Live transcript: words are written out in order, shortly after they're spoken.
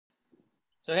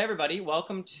So hey everybody,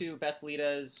 welcome to Beth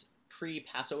Lita's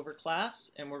pre-Passover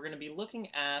class, and we're going to be looking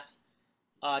at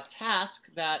a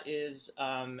task that is,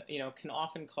 can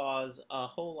often cause a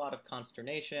whole lot of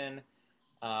consternation,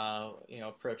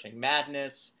 approaching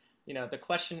madness. The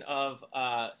question of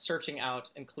searching out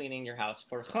and cleaning your house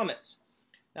for chametz.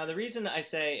 Now, the reason I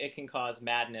say it can cause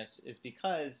madness is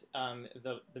because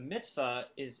the mitzvah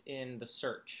is in the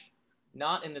search,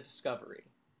 not in the discovery.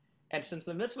 And since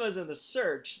the mitzvah is in the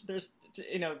search,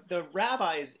 the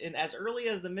rabbis, in as early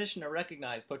as the Mishnah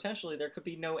recognized, potentially there could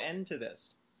be no end to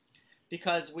this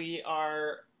because we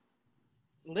are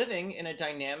living in a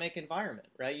dynamic environment,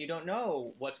 right? You don't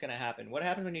know what's going to happen. What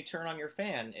happens when you turn on your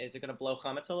fan? Is it going to blow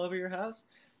chametz all over your house?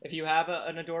 If you have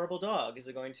an adorable dog, is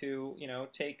it going to,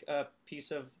 take a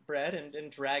piece of bread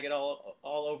and drag it all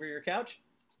over your couch?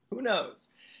 Who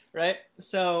knows, right?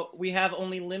 So we have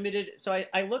only limited. So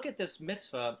I look at this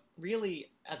mitzvah really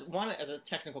as a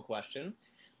technical question,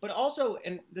 but also,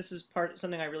 and this is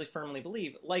something I really firmly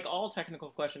believe, like all technical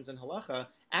questions in halacha,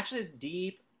 actually has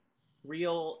deep,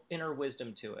 real inner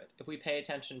wisdom to it. If we pay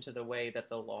attention to the way that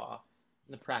the law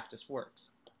and the practice works,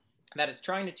 that it's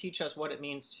trying to teach us what it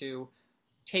means to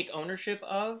take ownership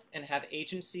of and have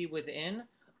agency within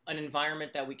an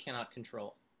environment that we cannot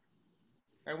control.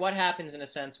 Or what happens in a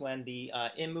sense when the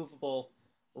immovable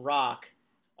rock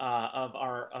of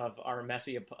our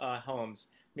messy homes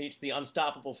meets the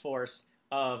unstoppable force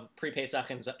of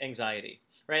pre-Pesach anxiety,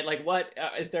 right? Like, what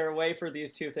is there a way for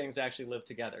these two things to actually live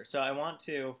together? So I want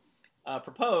to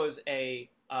propose a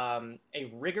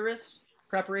rigorous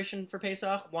preparation for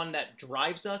Pesach, one that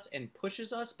drives us and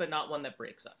pushes us, but not one that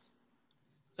breaks us.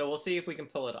 So we'll see if we can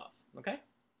pull it off. Okay.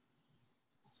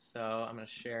 So I'm going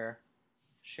to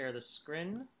share the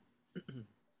screen. Can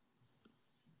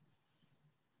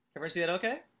everyone see that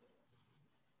okay?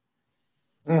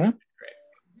 Mm-hmm.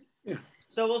 Great. Yeah.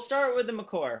 So we'll start with the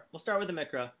Makor. We'll start with the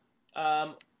Mikra.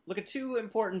 Look at two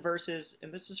important verses,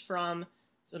 and this is from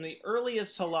some of the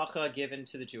earliest halacha given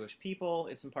to the Jewish people.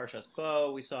 It's in Parshas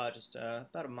Bo. We saw it just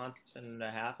about a month and a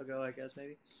half ago, I guess,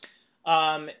 maybe.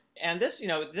 And this,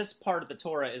 this part of the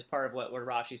Torah is part of what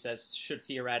Rashi says should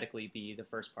theoretically be the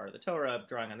first part of the Torah,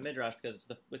 drawing on the Midrash, because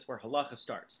it's where halacha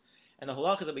starts. And the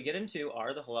halachas that we get into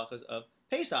are the halachas of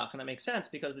Pesach, and that makes sense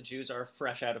because the Jews are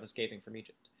fresh out of escaping from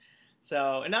Egypt.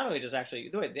 So, and not only just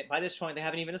actually, by this point, they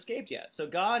haven't even escaped yet. So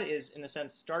God is, in a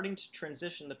sense, starting to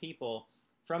transition the people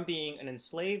from being an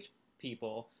enslaved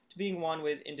people to being one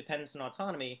with independence and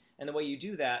autonomy. And the way you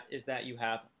do that is that you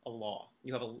have a law.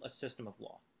 You have a system of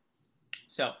law.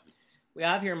 So we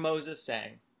have here Moses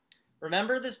saying,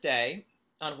 "Remember this day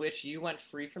on which you went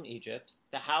free from Egypt,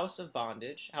 the house of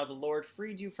bondage, how the Lord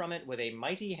freed you from it with a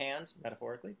mighty hand,"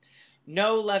 metaphorically.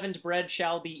 "No leavened bread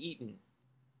shall be eaten."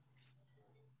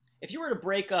 If you were to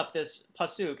break up this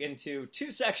pasuk into two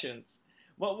sections,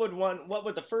 what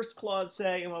would the first clause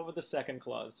say and what would the second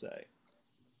clause say?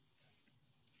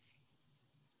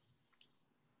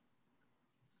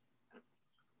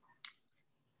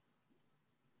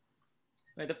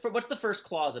 Right, what's the first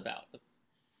clause about?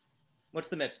 What's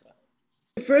the mitzvah?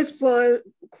 The first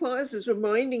clause is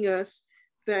reminding us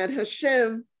that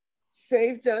Hashem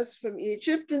saved us from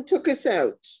Egypt and took us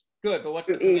out. Good, but what's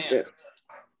the command? Egypt.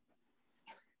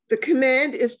 The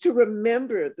command is to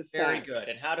remember the facts. Very good.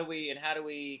 And how do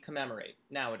we commemorate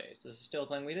nowadays? This is still a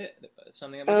thing we do.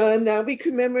 Something that we do. Now we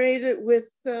commemorate it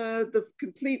with the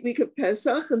complete week of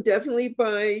Pesach, and definitely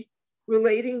by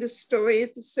relating the story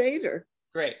at the Seder.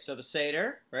 Great. So the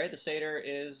Seder, right? The Seder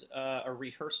is a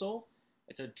rehearsal.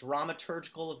 It's a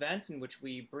dramaturgical event in which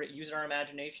we use our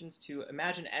imaginations to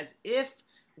imagine as if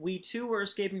we too were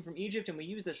escaping from Egypt, and we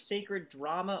use the sacred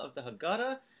drama of the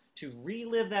Haggadah to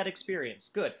relive that experience.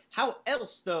 Good. How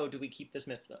else, though, do we keep this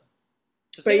mitzvah?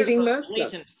 So say there's a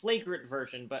blatant, flagrant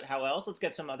version, but how else? Let's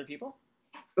get some other people.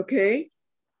 Okay.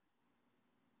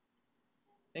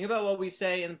 Think about what we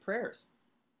say in prayers.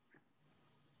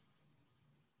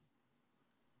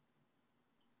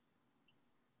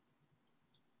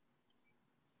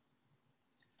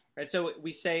 Right, so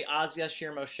we say Az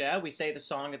Yashir Moshe. We say the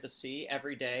Song of the Sea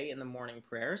every day in the morning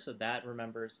prayer. So that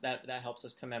helps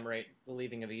us commemorate the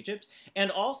leaving of Egypt. And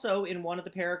also in one of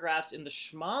the paragraphs in the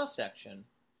Shema section,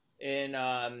 in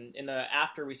the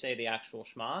after we say the actual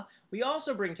Shema, we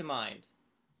also bring to mind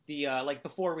the like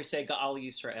before we say Ga'al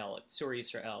Yisrael, Sur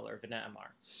Yisrael, or V'nei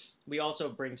Amar. We also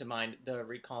bring to mind the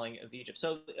recalling of Egypt.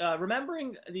 So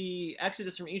remembering the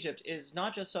Exodus from Egypt is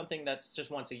not just something that's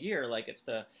just once a year, like it's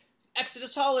the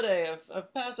Exodus holiday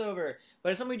of Passover, but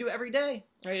it's something we do every day,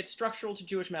 right? It's structural to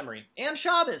Jewish memory. And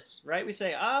Shabbos, right? We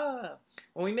say,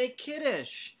 when we make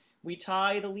Kiddush, we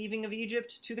tie the leaving of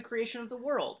Egypt to the creation of the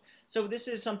world. So this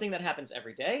is something that happens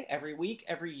every day, every week,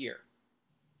 every year.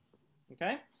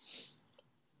 Okay?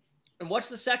 And what's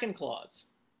the second clause?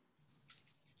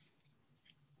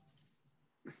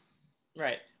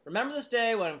 Right. Remember this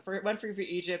day when went free for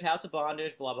Egypt, house of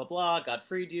bondage, blah, blah, blah. God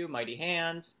freed you, mighty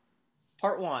hand.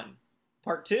 Part 1.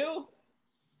 Part 2?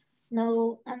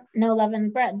 No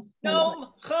leavened bread.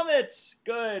 No, chametz.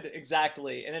 Good,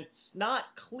 exactly. And it's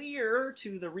not clear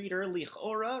to the reader,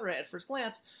 lichora, right at first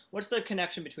glance, what's the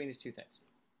connection between these two things.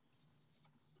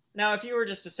 Now, if you were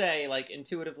just to say, like,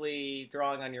 intuitively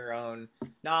drawing on your own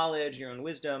knowledge, your own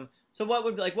wisdom, so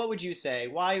what would you say?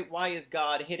 Why is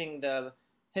God hitting the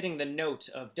note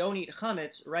of don't eat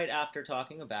chametz right after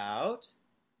talking about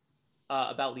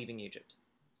leaving Egypt?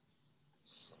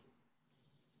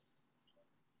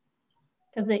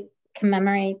 Because it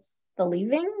commemorates the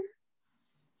leaving.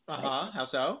 How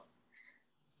so?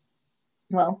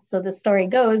 Well, so the story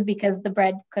goes because the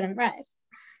bread couldn't rise.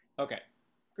 Okay,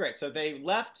 great. So they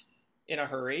left in a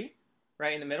hurry,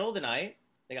 right in the middle of the night.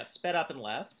 They got sped up and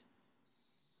left,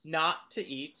 not to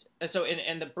eat. So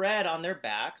and the bread on their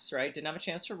backs, right, didn't have a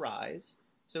chance to rise.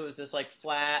 So it was this like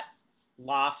flat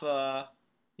laffa,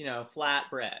 flat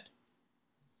bread.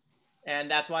 And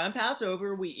that's why on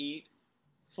Passover we eat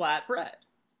flat bread.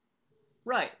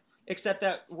 Right. Except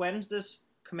that when's this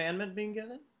commandment being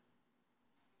given?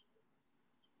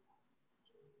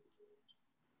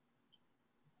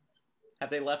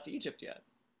 Have they left Egypt yet?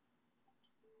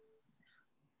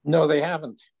 No, they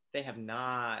haven't. They have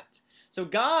not. So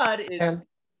God is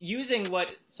using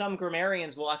what some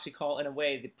grammarians will actually call, in a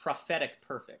way, the prophetic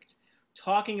perfect,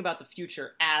 talking about the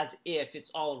future as if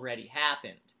it's already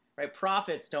happened. Right?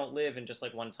 Prophets don't live in just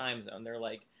like one time zone. They're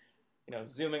like,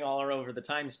 zooming all over the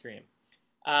time stream.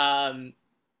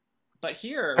 But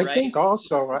here, I right? think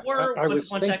also, I was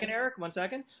one thinking, second, Eric, 1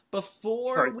 second.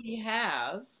 Before we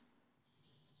have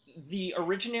the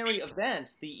originary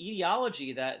event, the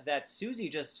etiology that Susie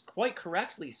just quite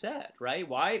correctly said, right?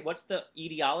 What's the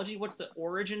etiology? What's the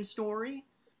origin story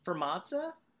for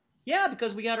matzah? Yeah,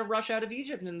 because we had to rush out of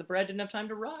Egypt and the bread didn't have time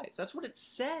to rise. That's what it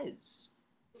says.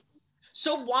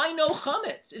 So why no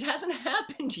chametz? It hasn't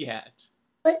happened yet.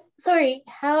 But sorry,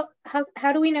 how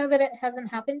do we know that it hasn't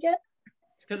happened yet?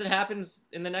 Because it happens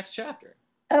in the next chapter.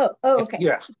 Oh, okay.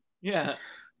 Yeah.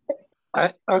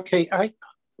 I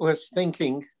was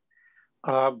thinking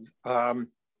of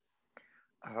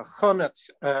chametz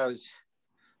as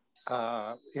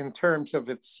in terms of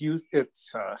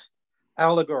its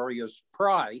allegory as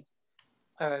pride,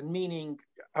 meaning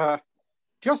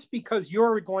just because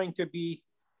you're going to be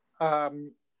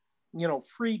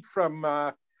freed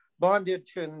from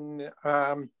bondage in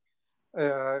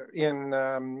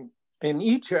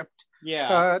Egypt.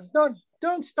 Yeah.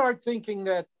 Don't start thinking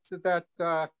that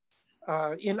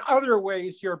in other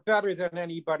ways you're better than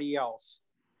anybody else,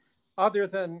 other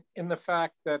than in the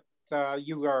fact that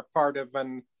you are part of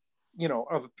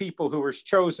of people who were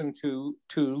chosen to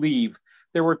leave.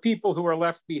 There were people who were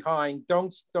left behind.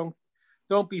 Don't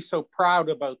be so proud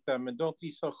about them, and don't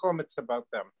be so chametz about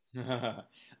them.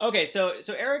 Okay, so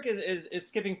Eric is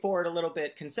skipping forward a little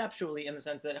bit conceptually, in the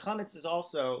sense that chametz is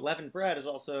also, leavened bread is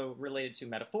also related to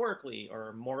metaphorically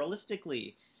or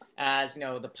moralistically as,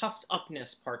 the puffed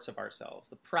upness parts of ourselves,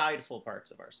 the prideful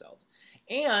parts of ourselves.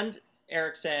 And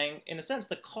Eric's saying, in a sense,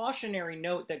 the cautionary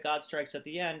note that God strikes at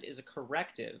the end is a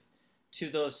corrective to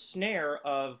the snare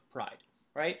of pride,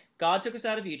 right? God took us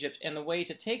out of Egypt, and the way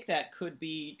to take that could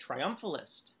be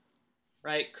triumphalist,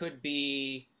 right? Could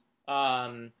be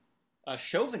a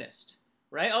chauvinist,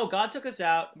 right? Oh, God took us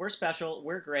out. We're special.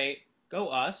 We're great. Go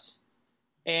us.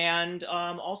 And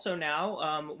also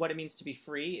now, what it means to be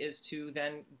free is to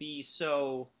then be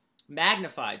so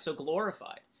magnified, so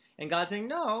glorified. And God's saying,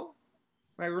 no,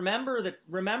 right? Remember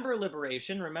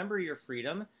liberation, remember your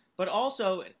freedom, but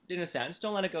also, in a sense,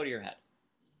 don't let it go to your head.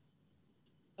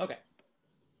 Okay.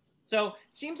 So it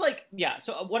seems like, yeah.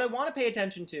 So what I want to pay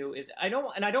attention to is I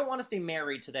don't want to stay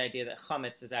married to the idea that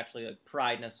chametz is actually like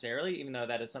pride necessarily, even though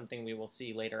that is something we will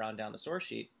see later on down the source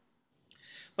sheet.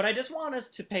 But I just want us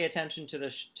to pay attention to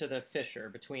the fissure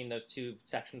between those two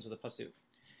sections of the pasuk.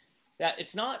 That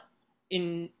it's not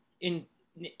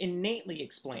innately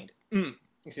explained.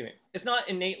 Excuse me. It's not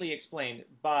innately explained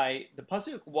by the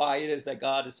pasuk why it is that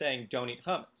God is saying don't eat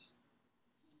chametz.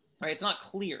 Right? It's not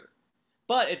clear.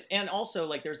 But and also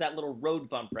like there's that little road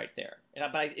bump right there.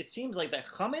 But it seems like that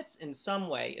chametz in some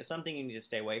way is something you need to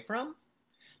stay away from,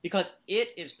 because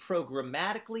it is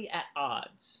programmatically at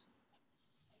odds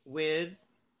with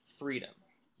freedom,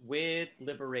 with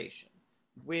liberation,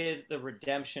 with the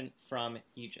redemption from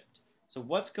Egypt. So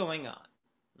what's going on?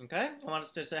 Okay? I want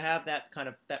us to have that kind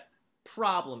of that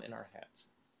problem in our heads.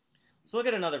 Let's look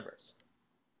at another verse.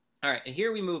 All right, and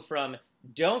here we move from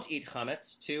don't eat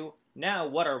chametz to now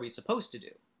what are we supposed to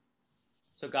do?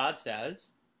 So God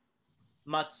says,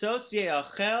 Matzos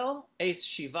ye'achel es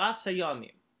shivas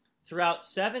hayamim. Throughout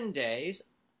 7 days,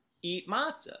 eat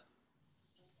matzah.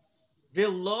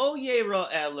 V'lo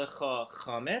yera'eh lecha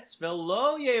chametz,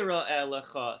 v'lo yera'eh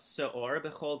lecha se'or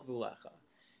b'chol gvulecha.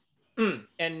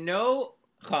 And no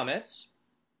chametz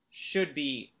should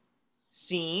be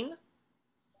seen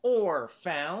or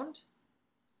found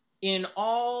in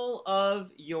all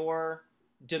of your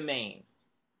domain,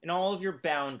 in all of your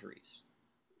boundaries.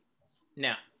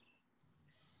 Now,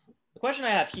 the question I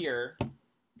have here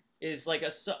is like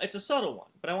it's a subtle one,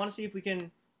 but I want to see if we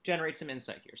can generate some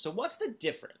insight here. So what's the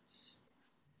difference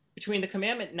between the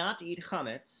commandment not to eat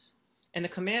chametz and the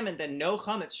commandment that no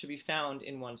chametz should be found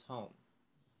in one's home?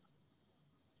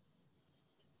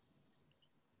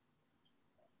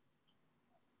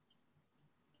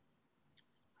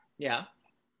 Yeah.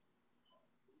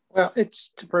 Well, it's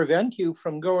to prevent you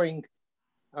from going,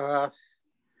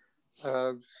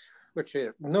 which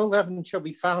no leaven shall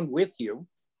be found with you.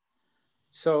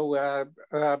 So,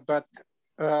 but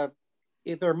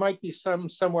there might be some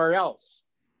somewhere else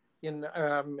in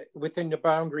within the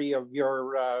boundary of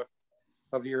your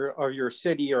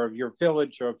city or of your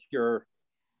village or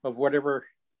of whatever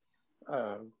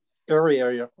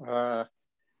area, Sure.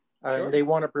 and they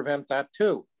want to prevent that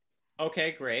too.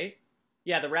 Okay, great.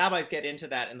 Yeah, the rabbis get into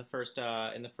that in the first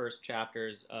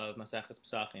chapters of Maseches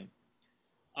Pesachim.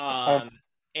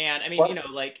 And I mean,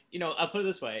 I'll put it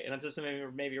this way, and this is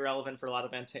maybe relevant for a lot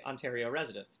of Ontario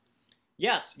residents.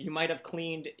 Yes, you might have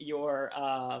cleaned your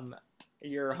home,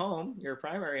 your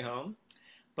primary home,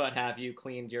 but have you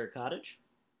cleaned your cottage?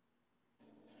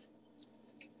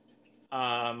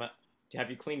 Have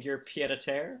you cleaned your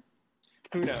pied-à-terre?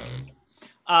 Who knows?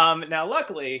 Now,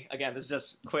 luckily, again, this is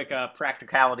just quick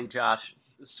practicality, Josh,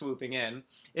 swooping in.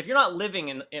 If you're not living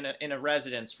in a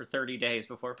residence for 30 days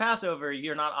before Passover,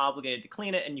 you're not obligated to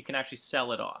clean it, and you can actually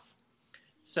sell it off.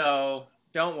 So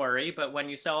don't worry, but when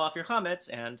you sell off your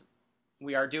chametz, and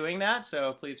we are doing that,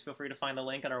 so please feel free to find the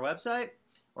link on our website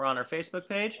or on our Facebook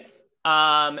page,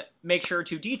 make sure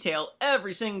to detail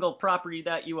every single property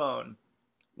that you own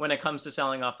when it comes to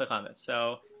selling off the chametz.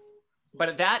 So,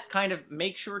 but that kind of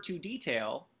make sure to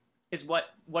detail is what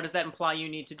does that imply you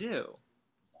need to do?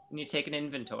 You need to take an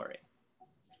inventory.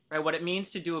 Right? What it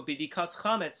means to do a bidikas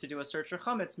chametz, to do a search for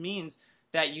chametz, means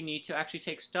that you need to actually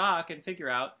take stock and figure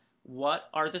out what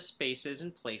are the spaces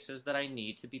and places that I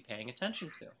need to be paying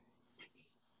attention to.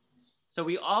 So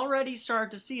we already start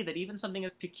to see that even something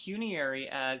as pecuniary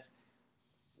as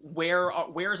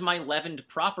where's my leavened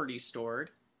property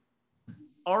stored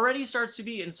already starts to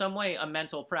be in some way a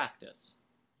mental practice.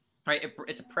 Right?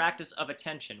 It's a practice of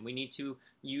attention. We need to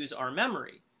use our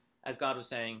memory, as God was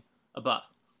saying above.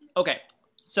 Okay,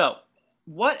 so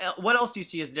what else do you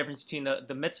see as the difference between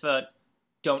the mitzvah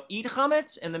don't eat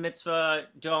chametz and the mitzvah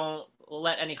don't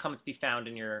let any chametz be found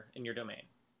in your domain?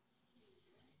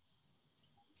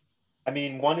 I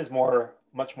mean, one is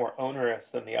much more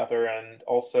onerous than the other, and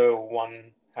also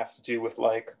one has to do with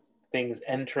like things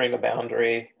entering a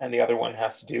boundary, and the other one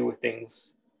has to do with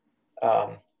things,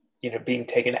 being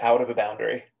taken out of a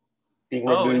boundary, being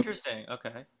removed. Oh, interesting.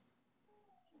 Okay.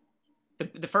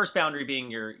 The first boundary being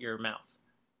your mouth.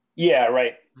 Yeah,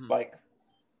 right. Like.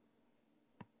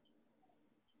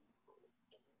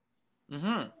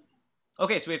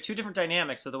 Okay, so we have two different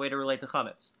dynamics of the way to relate to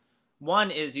chametz.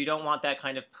 One is you don't want that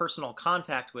kind of personal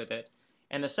contact with it,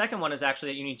 and the second one is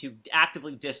actually that you need to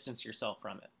actively distance yourself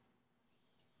from it.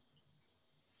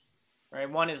 Right?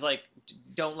 One is like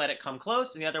don't let it come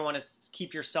close, and the other one is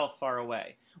keep yourself far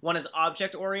away. One is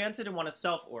object-oriented, and one is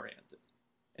self-oriented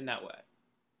in that way.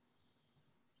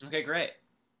 Okay, great.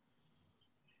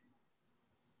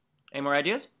 Any more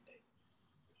ideas?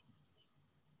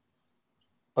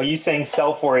 Well, you saying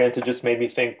self-oriented just made me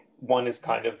think one is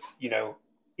kind of,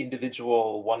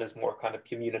 individual, one is more kind of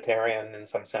communitarian in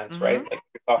some sense, right? Like if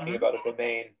you're talking about a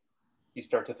domain, you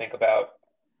start to think about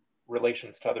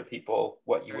relations to other people,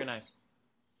 Very nice.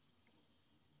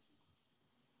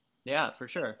 Yeah, for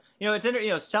sure.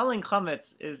 It's selling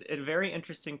chametz is a very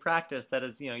interesting practice that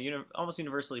is, almost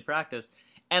universally practiced,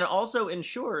 and also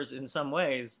ensures in some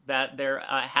ways that there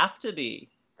have to be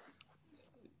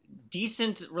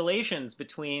decent relations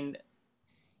between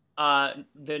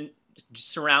the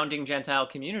surrounding Gentile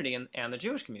community and the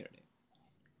Jewish community,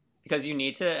 because you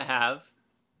need to have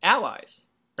allies,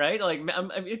 right? Like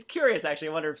it's curious actually.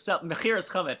 I wonder if mechiras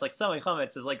chametz, like selling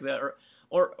chametz, is like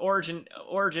origin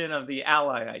of the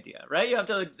ally idea, right? You have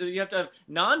to have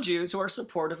non-Jews who are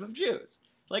supportive of Jews.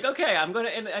 Like, okay, I'm gonna,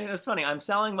 and it's funny. I'm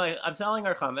selling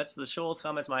our chametz, the shul's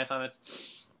chametz, my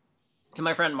chametz, to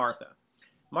my friend Martha.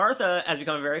 Martha has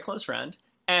become a very close friend,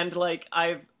 and like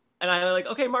I'm like,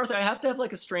 okay, Martha, I have to have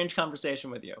like a strange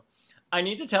conversation with you. I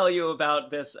need to tell you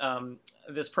about this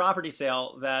this property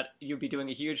sale that you'd be doing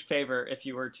a huge favor if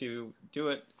you were to do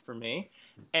it for me.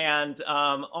 And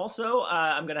also,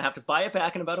 I'm gonna have to buy it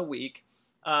back in about a week.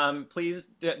 Please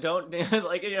don't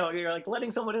like, you know, you're like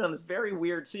letting someone in on this very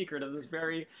weird secret of this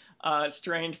very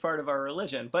strange part of our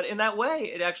religion. But in that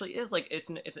way, it actually is like it's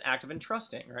an act of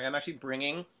entrusting, right? I'm actually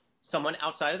bringing someone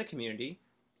outside of the community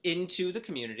into the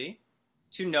community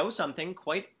to know something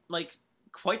quite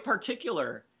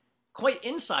particular, quite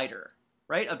insider,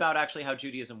 right, about actually how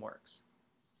Judaism works.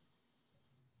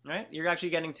 Right? You're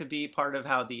actually getting to be part of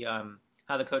how the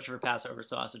kosher Passover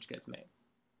sausage gets made.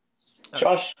 Okay.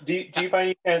 Josh, do you by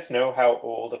any chance know how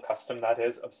old a custom that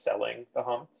is of selling the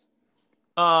chametz?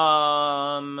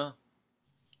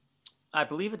 I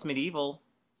believe it's medieval.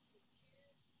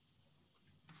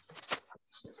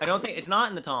 I don't think it's not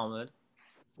in the Talmud,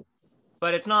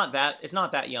 but it's not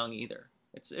that young either.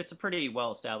 It's a pretty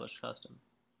well established custom.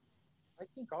 I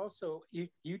think also you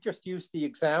just used the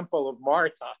example of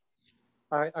Martha.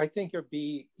 I think it'd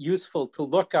be useful to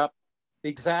look up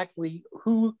exactly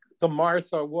who the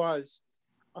Martha was,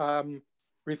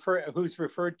 who's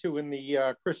referred to in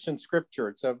the Christian scripture.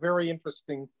 It's a very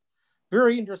interesting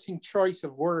choice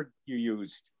of word you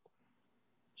used.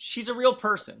 She's a real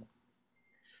person.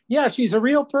 Yeah, she's a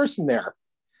real person there.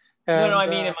 And, no, I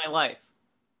mean in my life.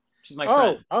 She's my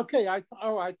friend. Oh, okay. I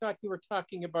thought you were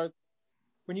talking about,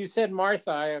 when you said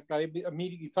Martha, I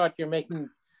immediately thought you're making,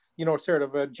 you know, sort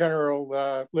of a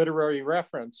general literary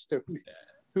reference to who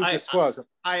this was.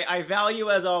 I value,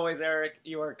 as always, Eric,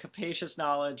 your capacious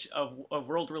knowledge of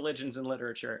world religions and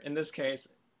literature. In this case,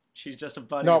 she's just a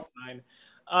buddy of mine.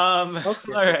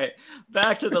 Okay. All right,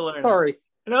 back to the learning. Sorry.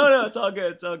 No, it's all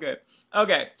good. It's all good.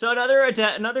 Okay, so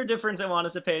another difference I want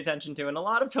us to pay attention to, and a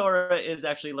lot of Torah is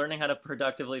actually learning how to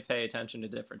productively pay attention to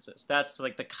differences. That's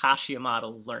like the Kashya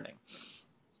model of learning.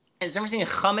 And it's interesting,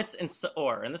 chametz and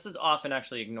seor, and this is often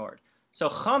actually ignored. So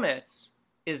chametz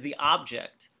is the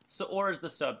object, seor is the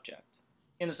subject,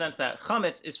 in the sense that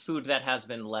chametz is food that has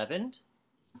been leavened,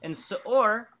 and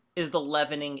seor is the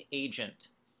leavening agent,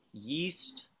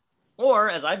 yeast, or,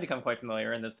 as I've become quite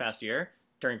familiar in this past year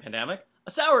during pandemic, a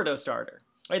sourdough starter,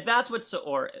 right? That's what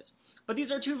seor is. But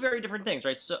these are two very different things,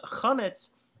 right? So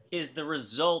chametz is the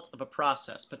result of a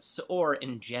process, but seor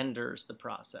engenders the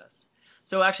process.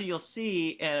 So actually you'll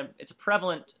see, and it's a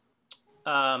prevalent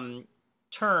term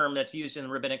that's used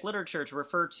in rabbinic literature to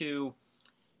refer to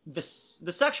the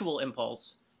sexual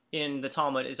impulse in the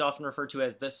Talmud is often referred to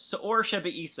as the seor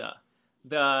shebe'isa,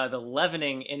 the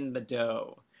leavening in the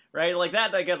dough, right? Like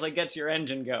that gets your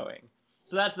engine going.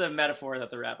 So that's the metaphor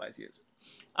that the rabbis use.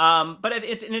 But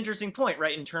it's an interesting point,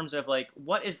 right? In terms of like,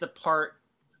 what is the part,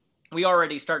 we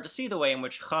already start to see the way in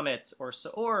which chametz or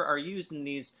seor are used in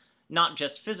these not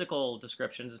just physical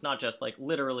descriptions. It's not just like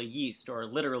literally yeast or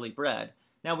literally bread.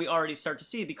 Now we already start to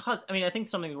see, because, I mean, I think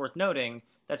something worth noting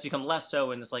that's become less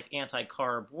so in this like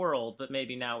anti-carb world, but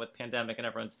maybe now with pandemic and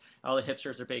all the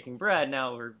hipsters are baking bread,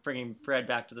 now we're bringing bread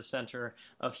back to the center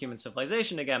of human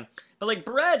civilization again. But like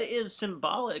bread is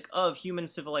symbolic of human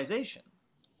civilization,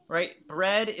 right?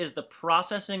 Bread is the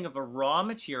processing of a raw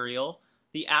material,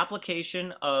 the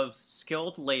application of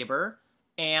skilled labor,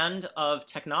 and of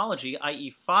technology,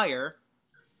 i.e. fire,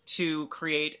 to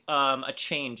create a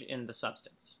change in the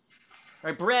substance.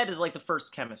 Right? Bread is like the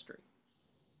first chemistry.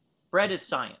 Bread is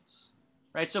science.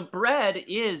 Right? So bread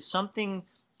is something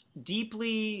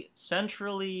deeply,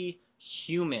 centrally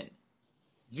human,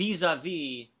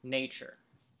 vis-a-vis nature.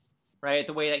 Right?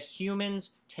 The way that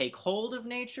humans take hold of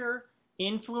nature,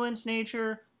 influence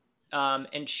nature,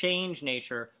 and change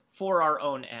nature for our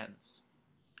own ends.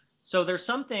 So there's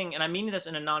something, and I mean this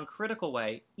in a non-critical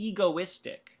way,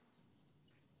 egoistic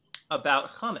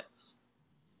about chametz,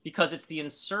 because it's the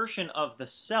insertion of the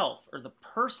self or the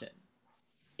person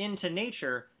into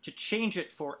nature to change it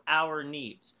for our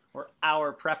needs or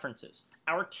our preferences,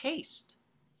 our taste,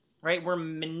 right? We're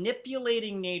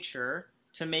manipulating nature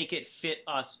to make it fit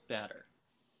us better.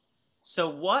 So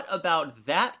what about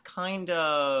that kind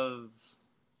of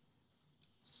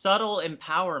subtle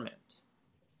empowerment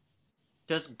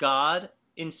does God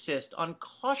insist on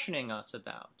cautioning us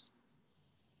about,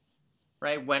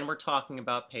 right? When we're talking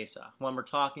about Pesach, when we're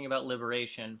talking about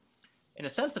liberation, in a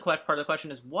sense, part of the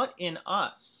question is, what in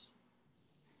us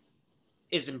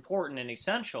is important and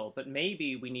essential, but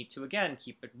maybe we need to, again,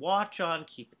 keep a watch on,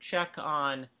 keep a check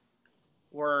on,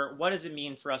 or what does it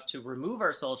mean for us to remove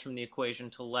ourselves from the equation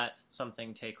to let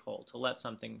something take hold, to let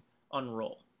something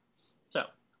unroll? So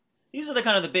these are the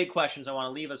kind of the big questions I want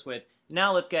to leave us with.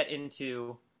 Now let's get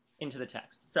into the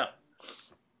text. So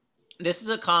this is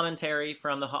a commentary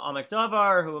from the Ha'amek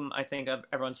Davar, whom I think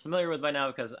everyone's familiar with by now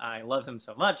because I love him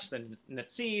so much. The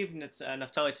Netziv,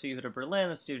 Naftali Tzvi Yehuda Berlin,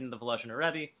 the student of the Volozhiner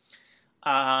Rebbe.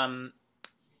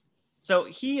 So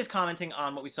he is commenting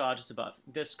on what we saw just above,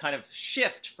 this kind of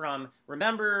shift from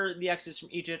remember the Exodus from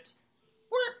Egypt,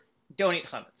 or don't eat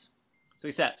chametz. So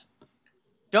he says,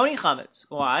 don't eat chametz.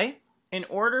 Why? In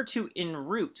order to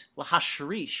enroot,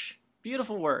 lahashrish,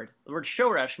 beautiful word. The word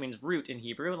shoresh means root in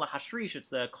Hebrew, and lahashrish, it's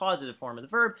the causative form of the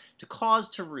verb, to cause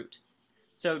to root.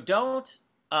 So don't,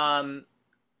 there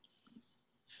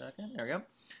we go.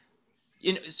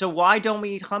 So why don't we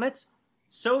eat chametz?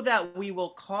 So that we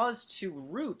will cause to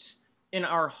root in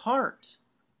our heart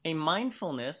a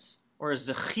mindfulness, or a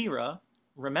zechira,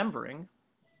 remembering,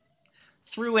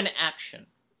 through an action,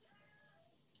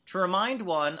 to remind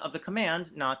one of the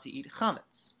command not to eat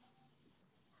chametz.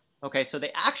 Okay, so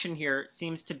the action here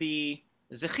seems to be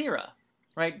zechira,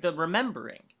 right? The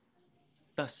remembering,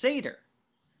 the seder,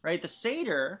 right? The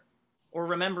seder, or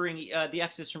remembering the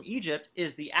Exodus from Egypt,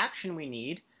 is the action we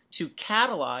need to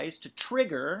catalyze, to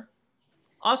trigger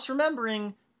us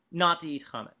remembering not to eat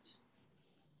chametz.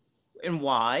 And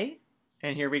why?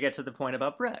 And here we get to the point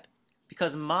about bread.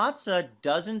 Because matzah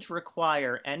doesn't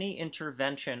require any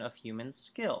intervention of human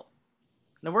skill.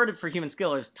 And the word for human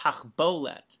skill is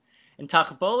tachbolet. And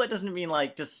tachbolet doesn't mean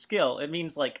like just skill. It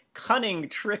means like cunning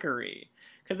trickery.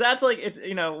 Because that's like, it's,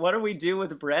 you know, what do we do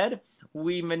with bread?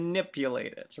 We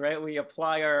manipulate it, right? We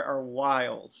apply our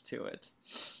wiles to it.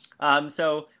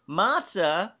 So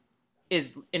matzah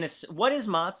is, what is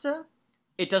matzah?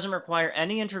 It doesn't require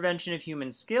any intervention of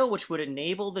human skill, which would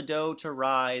enable the dough to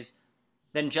rise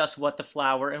than just what the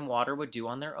flour and water would do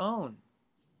on their own.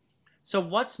 So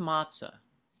what's matzah?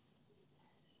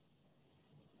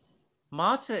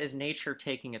 Matzah is nature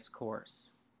taking its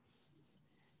course,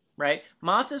 right?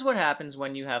 Matzah is what happens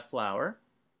when you have flour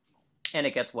and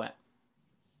it gets wet.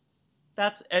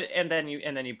 And then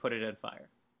you put it in fire.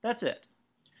 That's it.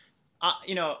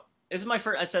 You know, this is my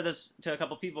first. I said this to a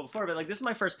couple people before, but like this is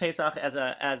my first Pesach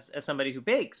as somebody who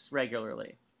bakes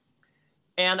regularly,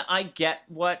 and I get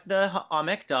what the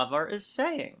Ha'amek Davar is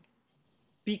saying,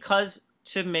 because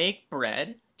to make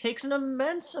bread takes an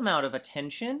immense amount of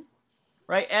attention,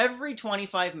 right? Every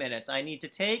 25 minutes, I need to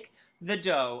take the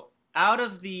dough out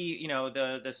of the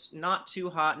this not too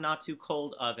hot, not too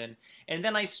cold oven, and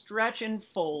then I stretch and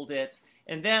fold it.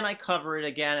 And then I cover it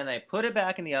again, and I put it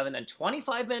back in the oven. Then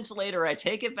 25 minutes later, I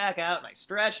take it back out, and I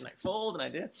stretch, and I fold, and I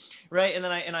do, right? And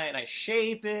then I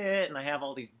shape it, and I have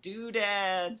all these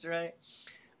doodads, right?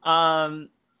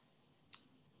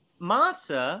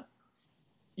 Matzah,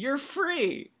 you're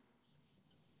free.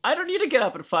 I don't need to get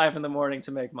up at 5 in the morning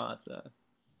to make matzah.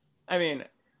 I mean,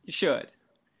 you should.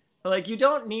 But like, you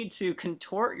don't need to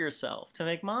contort yourself to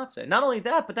make matzah. Not only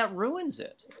that, but that ruins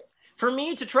it. For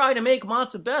me to try to make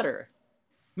matzah better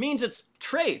means it's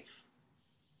treif.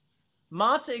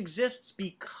 Matzah exists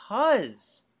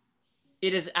because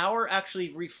it is our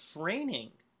actually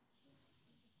refraining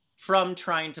from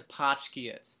trying to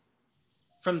patchki it,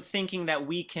 from thinking that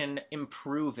we can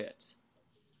improve it.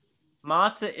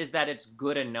 Matzah is that it's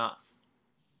good enough.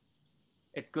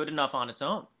 It's good enough on its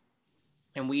own.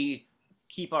 And we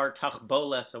keep our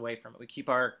tachboles away from it. We keep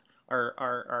our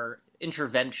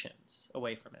interventions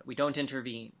away from it. We don't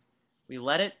intervene. We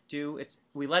let it do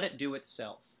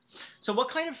itself. So what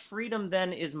kind of freedom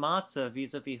then is matzah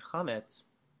vis-a-vis chametz?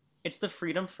 It's the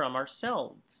freedom from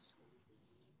ourselves.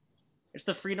 It's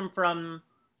the freedom from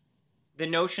the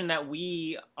notion that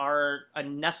we are a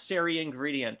necessary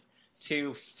ingredient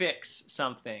to fix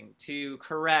something, to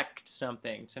correct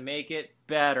something, to make it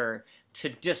better, to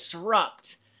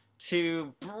disrupt,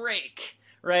 to break,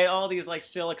 right? All these like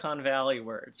Silicon Valley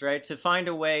words, right? To find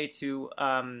a way to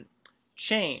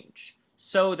change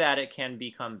so that it can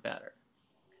become better.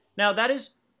 Now that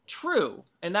is true,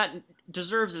 and that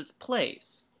deserves its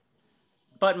place.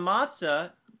 But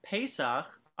matzah,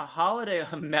 Pesach, a holiday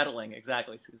of meddling,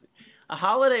 exactly, Susie. A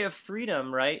holiday of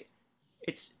freedom, right?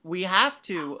 We have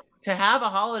to have a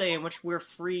holiday in which we're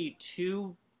free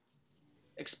to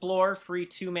explore, free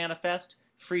to manifest,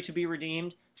 free to be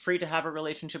redeemed, free to have a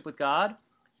relationship with God.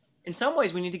 In some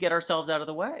ways, we need to get ourselves out of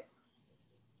the way.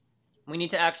 We need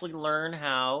to actually learn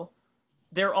how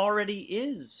there already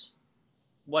is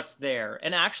what's there,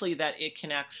 and actually that it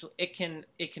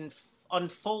can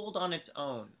unfold on its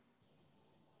own.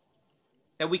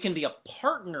 that we can be a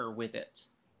partner with it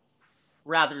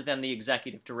rather than the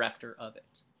executive director of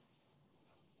it.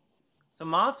 So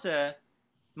matzah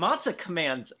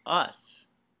commands us.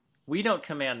 We don't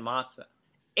command matzah.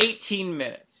 18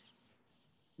 minutes.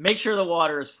 Make sure the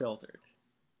water is filtered.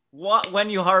 When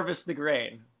you harvest the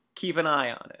grain, keep an eye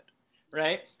on it,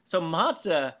 right? So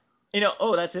matzah,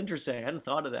 oh, that's interesting. I hadn't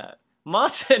thought of that.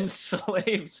 Matzah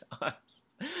enslaves us.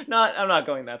 I'm not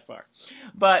going that far.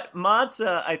 But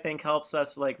matzah, I think, helps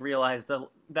us like realize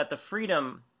that the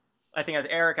freedom, I think as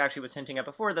Eric actually was hinting at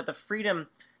before, that the freedom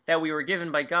that we were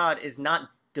given by God is not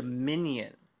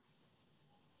dominion,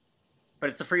 but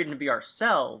it's the freedom to be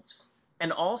ourselves,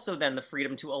 and also then the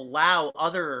freedom to allow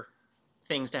other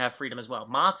things to have freedom as well.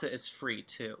 Matzah is free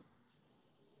too,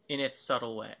 in its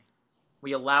subtle way.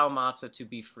 We allow matzah to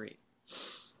be free.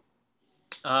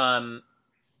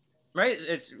 Right?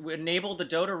 It's enable the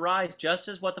dough to rise just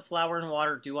as what the flour and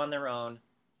water do on their own,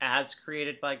 as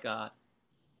created by God.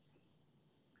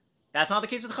 That's not the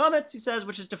case with chametz, he says,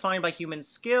 which is defined by human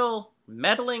skill,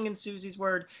 meddling in Susie's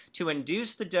word, to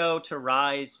induce the dough to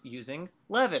rise using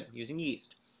leaven, using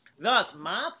yeast. Thus,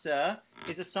 matzah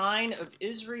is a sign of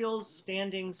Israel's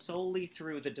standing solely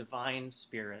through the divine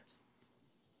spirit.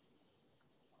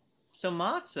 So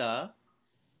matzah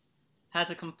has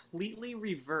a completely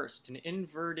reversed and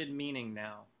inverted meaning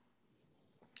now.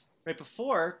 Right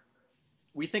before,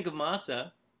 we think of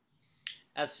matzah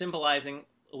as symbolizing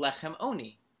lechem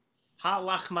oni,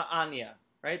 ha-lachma anya,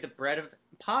 right? The bread of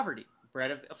poverty,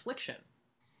 bread of affliction.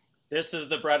 This is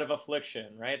the bread of affliction,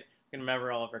 right? You can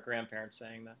remember all of our grandparents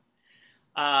saying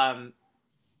that.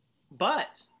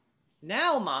 But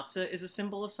now matzah is a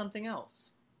symbol of something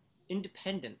else.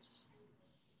 Independence,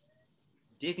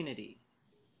 dignity,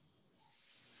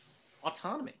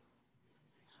 autonomy.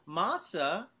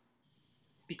 Matzah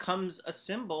becomes a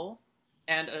symbol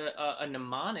and a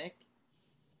mnemonic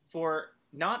for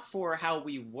not for how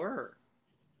we were,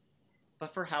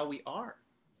 but for how we are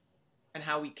and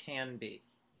how we can be.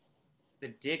 The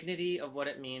dignity of what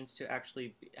it means to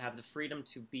actually have the freedom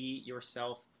to be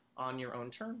yourself on your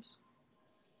own terms.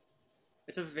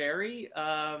 It's a very,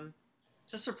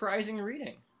 it's a surprising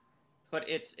reading. But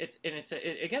it's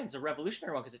a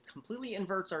revolutionary one because it completely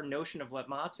inverts our notion of what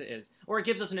matzah is, or it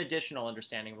gives us an additional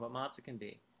understanding of what matzah can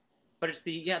be. But it's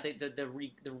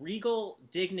the regal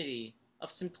dignity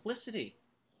of simplicity,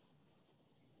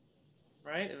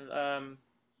 right?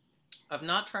 Of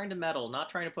not trying to meddle, not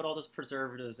trying to put all those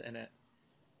preservatives in it,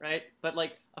 right? But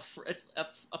like it's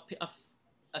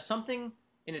a something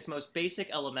in its most basic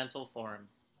elemental form.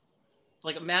 It's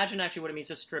like imagine actually what it means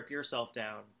to strip yourself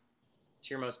down to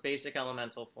your most basic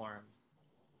elemental form,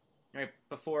 right?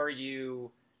 Before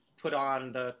you put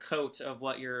on the coat of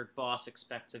what your boss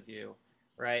expects of you,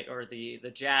 right? Or the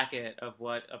jacket of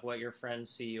what your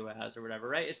friends see you as, or whatever,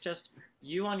 right? It's just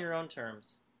you on your own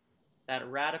terms. That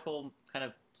radical kind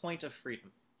of point of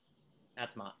freedom.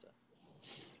 That's matzah.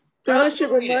 Josh, it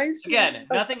reminds me. Again,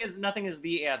 nothing is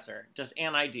the answer. Just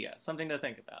an idea, something to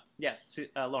think about. Yes,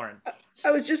 Lauren. I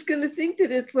was just going to think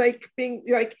that it's like being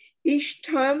like ish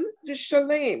tam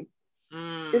v'shalem.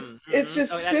 It's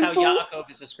just that's simple. That's how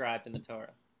Yaakov is described in the Torah.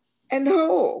 And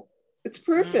whole. It's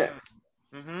perfect.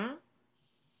 Mm-hmm.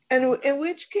 And in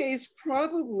which case,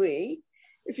 probably,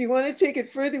 if you want to take it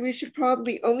further, we should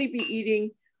probably only be eating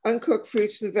uncooked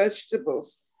fruits and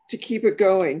vegetables to keep it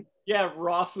going. Yeah,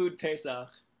 raw food Pesach.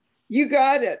 You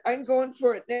got it. I'm going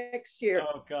for it next year.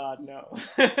 Oh God, no.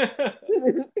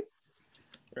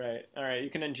 Right. All right. You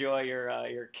can enjoy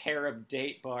your carob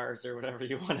date bars or whatever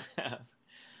you want to have.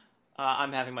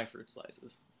 I'm having my fruit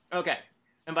slices. Okay.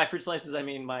 And by fruit slices, I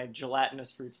mean my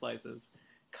gelatinous fruit slices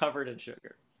covered in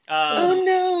sugar. Oh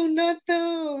no, not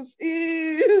those.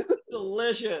 Ew.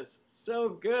 Delicious. So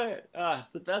good.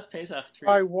 It's the best Pesach treat.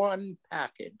 Buy one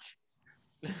package.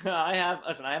 I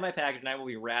have my package and I will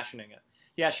be rationing it.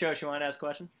 Yeah, Shosh, you want to ask a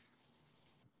question?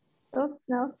 Oh,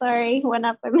 no, sorry. Went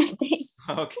up by mistake.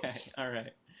 Okay. All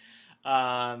right.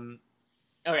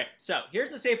 Okay, so here's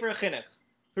the Sefer HaChinuch.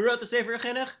 Who wrote the Sefer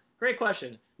HaChinuch? Great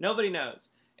question. Nobody knows.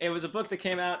 It was a book that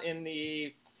came out in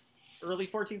the early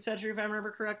 14th century, if I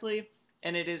remember correctly,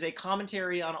 and it is a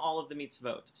commentary on all of the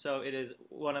mitzvot. So it is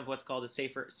one of what's called a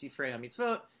Sifrei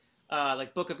HaMitzvot,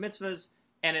 like Book of Mitzvahs,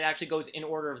 and it actually goes in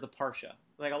order of the Parsha.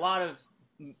 Like a lot of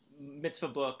mitzvah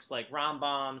books, like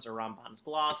Rambam's or Ramban's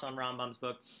gloss on Rambam's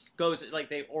book, goes like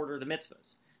they order the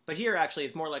mitzvahs. But here, actually,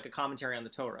 it's more like a commentary on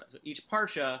the Torah. So each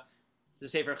parsha, the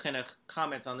Sefer Chinuch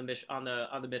comments on the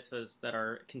mitzvahs that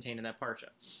are contained in that parsha.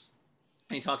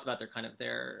 And he talks about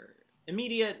their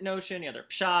immediate notion, their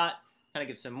pshat, kind of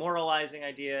gives some moralizing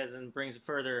ideas and brings it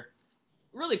further.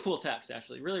 Really cool text,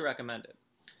 actually. Really recommend it.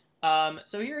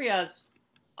 So here he has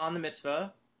on the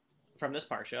mitzvah from this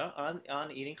parsha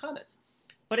on eating chametz.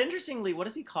 But interestingly, what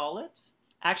does he call it?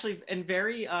 Actually, and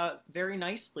very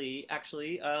nicely,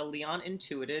 actually, Leon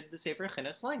intuited the Sefer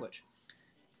Chinuch's language.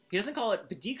 He doesn't call it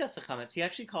bedikas chametz. He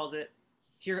actually calls it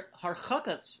here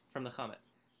harchakas from the chametz,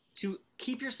 to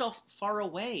keep yourself far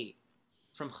away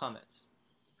from chametz.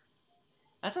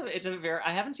 I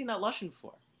haven't seen that lashon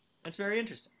before. It's very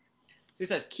interesting. So he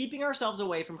says, keeping ourselves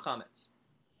away from chametz,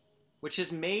 which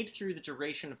is made through the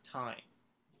duration of time.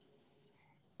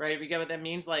 Right? We get what that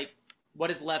means. Like,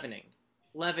 what is leavening?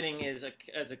 Leavening is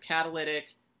a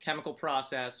catalytic chemical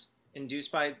process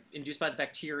induced by the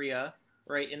bacteria,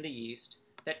 right, in the yeast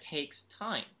that takes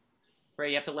time.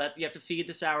 Right? You have to feed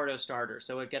the sourdough starter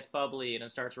so it gets bubbly and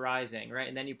it starts rising, right?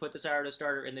 And then you put the sourdough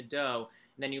starter in the dough,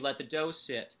 and then you let the dough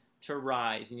sit to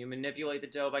rise, and you manipulate the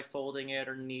dough by folding it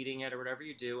or kneading it or whatever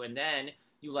you do, and then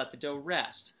you let the dough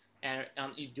rest, and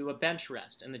you do a bench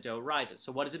rest, and the dough rises.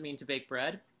 So what does it mean to bake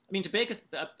bread? I mean, to bake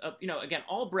again,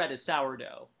 all bread is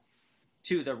sourdough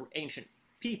to the ancient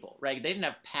people, right? They didn't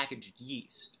have packaged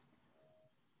yeast.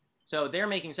 So they're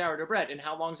making sourdough bread, and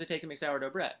how long does it take to make sourdough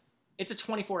bread? It's a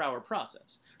 24-hour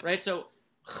process, right? So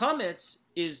chametz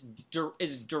is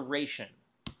duration,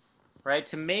 right?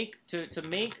 To make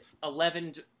a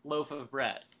leavened loaf of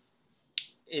bread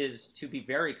is to be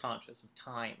very conscious of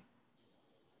time,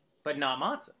 but not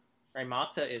matzah, right?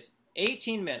 Matzah is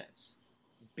 18 minutes,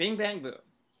 bing, bang, boom.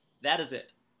 That is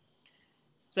it.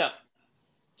 So,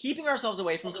 keeping ourselves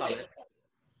away from chametz,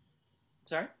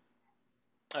 sorry?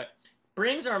 All right.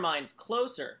 Brings our minds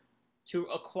closer to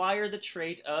acquire the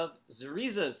trait of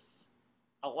zerizus,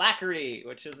 alacrity,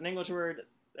 which is an English word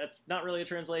that's not really a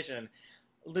translation.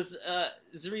 This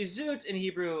zerizut in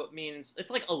Hebrew means,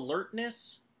 it's like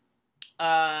alertness.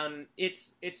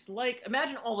 It's like,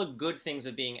 imagine all the good things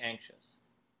of being anxious,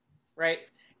 right?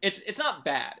 It's not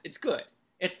bad. It's good.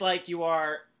 It's like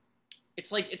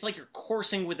it's like you're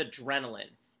coursing with adrenaline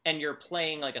and you're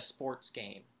playing like a sports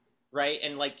game, right?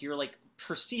 And like you're like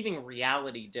perceiving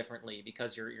reality differently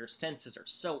because your senses are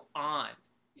so on,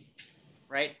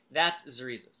 right? That's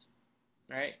zerizus,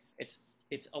 right? It's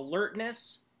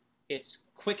alertness, it's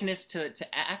quickness to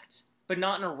act, but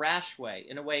not in a rash way,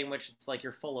 in a way in which it's like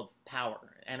you're full of power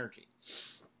and energy.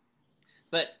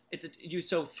 But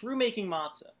so through making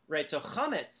matzah, right? So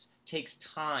chametz takes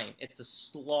time. It's a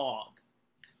slog.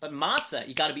 But matzah,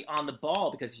 you got to be on the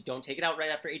ball, because if you don't take it out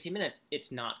right after 18 minutes,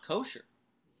 it's not kosher.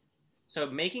 So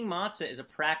making matzah is a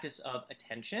practice of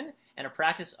attention and a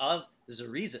practice of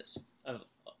zerizus, of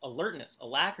alertness,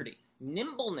 alacrity,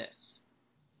 nimbleness,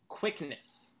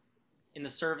 quickness in the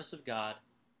service of God.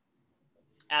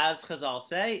 As Chazal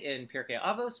say in Pirkei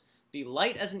Avos, be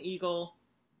light as an eagle,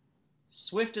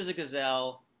 swift as a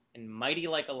gazelle, and mighty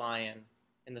like a lion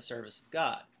in the service of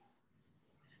God.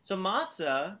 So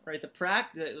matzah, right, the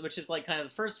practice, which is like kind of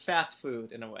the first fast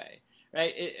food in a way,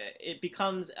 right? It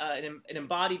becomes an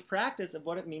embodied practice of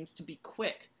what it means to be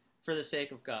quick for the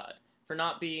sake of God, for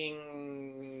not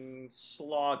being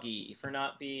sloggy, for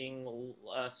not being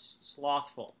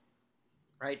slothful,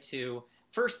 right? To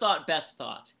first thought, best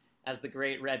thought, as the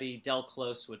great Rebbe Del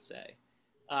Close would say.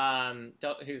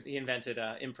 He invented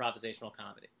improvisational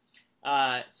comedy.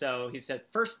 So he said,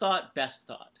 first thought, best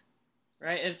thought.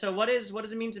 Right, and so what does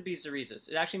it mean to be zerizus?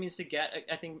 It actually means to get,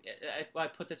 I think, I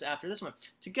put this after this one,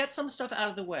 to get some stuff out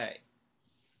of the way,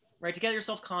 right? To get your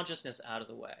self-consciousness out of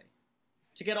the way,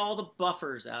 to get all the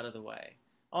buffers out of the way,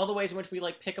 all the ways in which we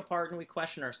like pick apart and we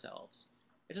question ourselves.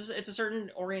 It's a certain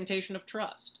orientation of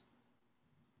trust,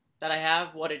 that I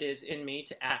have what it is in me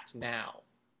to act now.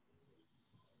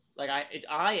 Like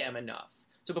I am enough.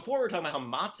 So before we were talking about how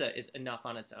matzah is enough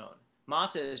on its own.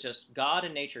 Matzah is just God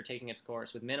and nature taking its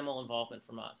course with minimal involvement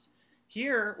from us.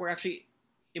 Here, we're actually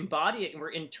embodying,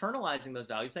 we're internalizing those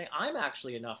values, saying, I'm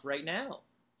actually enough right now.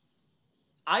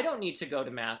 I don't need to go to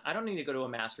a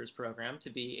master's program to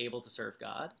be able to serve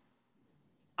God.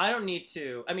 I don't need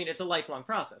to, I mean, it's a lifelong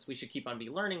process. We should keep on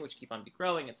learning, we should keep on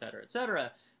growing, et cetera, et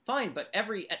cetera. Fine, but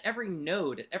at every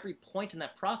node, at every point in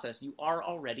that process, you are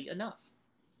already enough.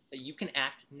 That you can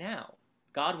act now.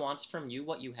 God wants from you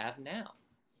what you have now.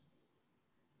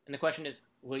 And the question is,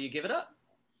 will you give it up?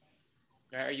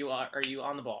 Are you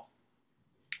on the ball?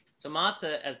 So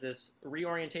matzah as this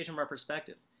reorientation of our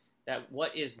perspective, that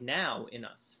what is now in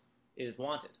us is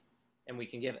wanted, and we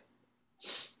can give it.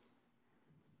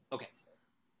 Okay.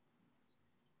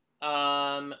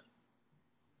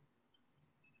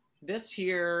 This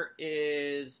here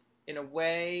is, in a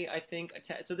way, I think,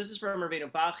 so this is from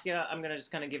Rabbeinu Bachya. I'm going to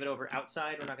just kind of give it over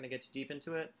outside. We're not going to get too deep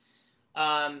into it.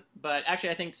 But actually,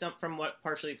 I think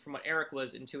partially from what Eric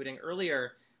was intuiting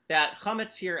earlier, that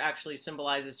chametz here actually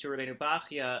symbolizes to Rabbeinu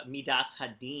Bachya midas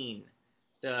hadin,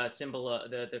 the symbol,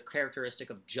 the characteristic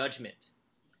of judgment,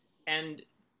 and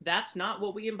that's not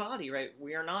what we embody, right?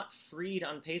 We are not freed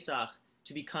on Pesach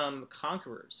to become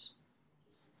conquerors,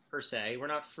 per se. We're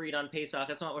not freed on Pesach.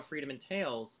 That's not what freedom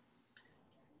entails.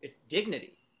 It's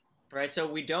dignity, right? So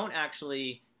we don't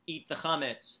actually eat the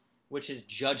chametz, which is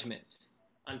judgment,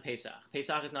 on Pesach.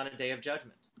 Pesach is not a day of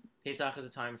judgment. Pesach is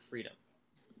a time of freedom.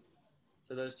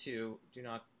 So those two do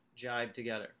not jibe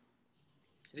together.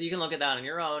 So you can look at that on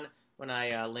your own when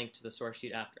I link to the source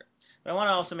sheet after. But I want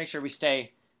to also make sure we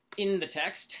stay in the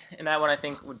text, and that one I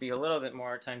think would be a little bit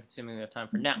more time-consuming than we have time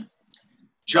for now.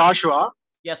 Joshua.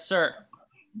 Yes, sir.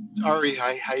 Ari,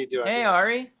 hi, how you doing? Hey,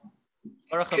 Ari.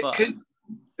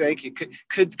 Thank you.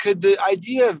 Could the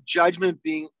idea of judgment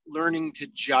being learning to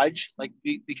judge, like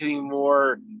becoming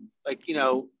more, like,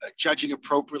 judging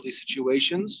appropriately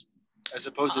situations as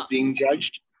opposed to being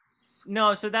judged?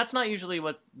 No, so that's not usually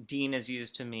what deen is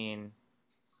used to mean.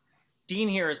 Deen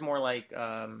here is more like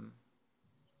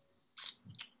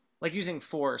using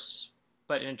force,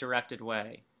 but in a directed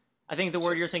way. I think the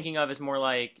word you're thinking of is more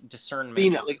like discernment.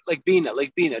 Bina, like bina.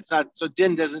 It's not, so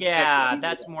din doesn't. Yeah,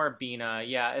 that's more bina.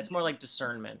 Yeah, it's more like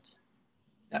discernment.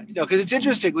 Because it's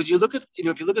interesting when you look at,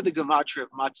 if you look at the gematria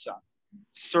of matzah.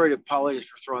 Sorry to apologize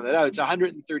for throwing that out. It's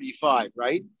 135,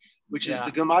 right? Which is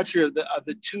the gematria of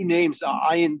the two names, the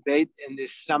ayin beit and the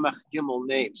samach gimel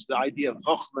names. The idea of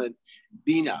chochmah and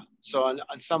bina. So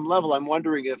on some level, I'm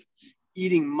wondering if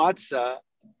eating matzah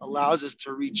allows us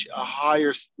to reach a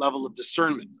higher level of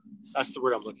discernment. That's the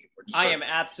word I'm looking for. I am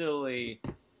absolutely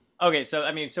okay.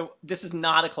 So this is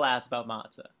not a class about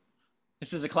matzah.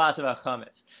 This is a class about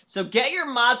chametz. So get your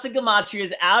matzah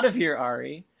gematrias out of here,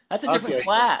 Ari. That's a different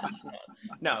class.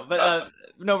 No,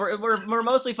 we're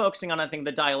mostly focusing on, I think,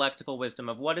 the dialectical wisdom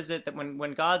of what is it that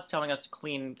when God's telling us to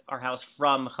clean our house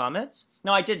from chametz.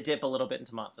 Now, I did dip a little bit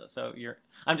into matzah, so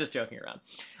I'm just joking around.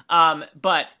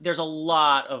 But there's a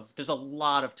lot of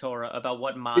Torah about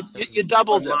what matzah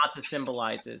matzah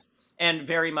symbolizes, and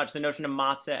very much the notion of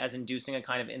matzah as inducing a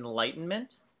kind of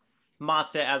enlightenment,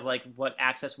 matzah as like what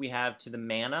access we have to the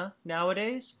manna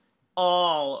nowadays,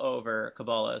 all over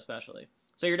Kabbalah especially.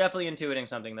 So you're definitely intuiting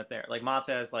something that's there, like matzah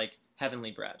as like heavenly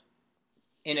bread,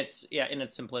 in its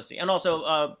simplicity, and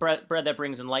also bread that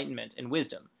brings enlightenment and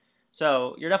wisdom.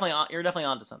 So you're definitely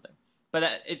onto something.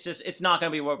 But it's not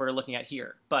going to be what we're looking at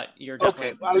here. But you're definitely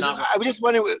okay. Well, I was just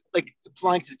wondering, like,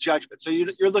 applying to judgment. So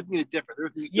you're looking at it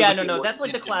different. No. That's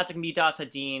like the classic midas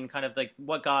hadin, kind of like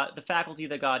the faculty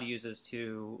that God uses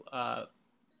to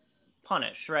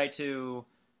punish, right? To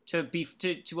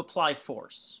apply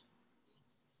force.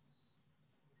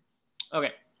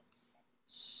 Okay.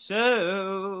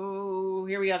 So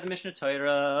here we have the Mishnah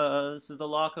Torah. This is the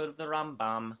law code of the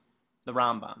Rambam.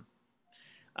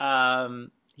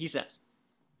 He says,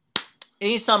 and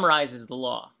he summarizes the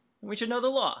law. We should know the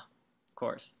law, of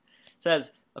course. It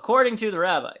says, according to the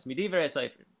rabbis, midivrei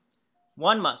sefer,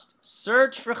 one must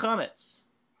search for chametz.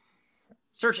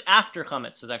 Search after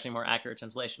chametz is actually a more accurate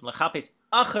translation. Lechapes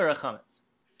acher chametz,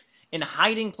 in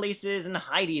hiding places and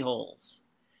hidey holes,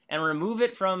 and remove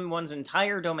it from one's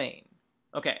entire domain.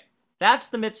 Okay, that's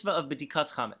the mitzvah of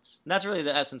b'dikas chametz. That's really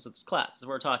the essence of this class. This is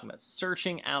what we're talking about,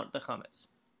 searching out the chametz.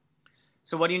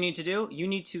 So what do you need to do? You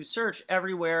need to search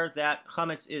everywhere that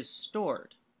chametz is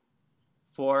stored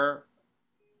to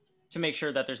make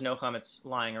sure that there's no chametz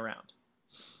lying around.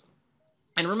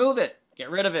 And remove it.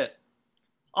 Get rid of it.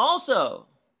 Also,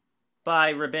 by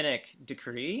rabbinic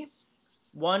decree,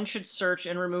 one should search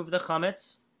and remove the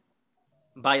chametz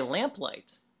by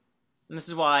lamplight. And this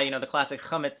is why, the classic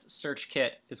chametz search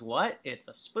kit is what? It's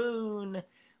a spoon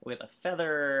with a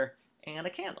feather and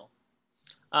a candle.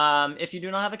 If you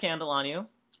do not have a candle on you,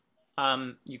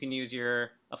 you can use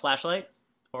a flashlight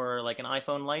or like an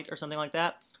iPhone light or something like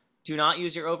that. Do not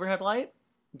use your overhead light.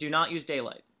 Do not use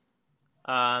daylight.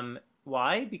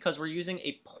 Why? Because we're using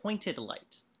a pointed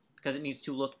light, because it needs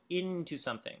to look into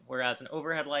something, whereas an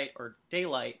overhead light or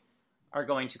daylight are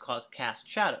going to cast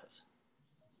shadows.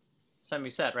 Something we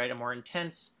said, right? A more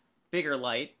intense, bigger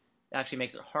light actually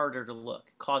makes it harder to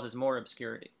look, causes more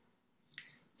obscurity.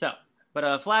 But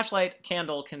a flashlight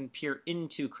candle can peer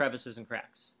into crevices and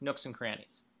cracks, nooks and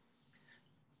crannies.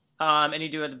 And you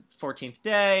do it the 14th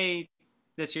day.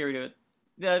 This year we do it.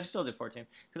 Yeah, we still do 14th.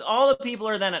 Because all the people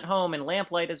are then at home, and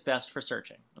lamplight is best for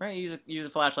searching, right? You use a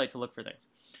flashlight to look for things.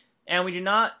 And we do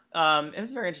not, and this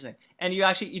is very interesting. And you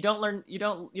don't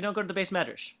go to the base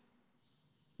medrash.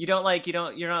 You're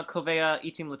not kovea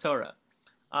itim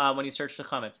l'Torah when you search for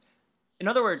chametz. In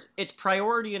other words, it's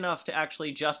priority enough to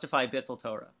actually justify bittul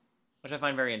Torah. which I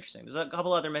find very interesting. There's a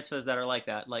couple other mitzvahs that are like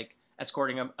that, like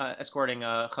escorting a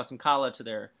chassan kala to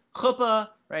their chuppah,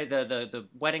 right? The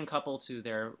wedding couple to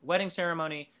their wedding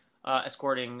ceremony,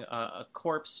 escorting a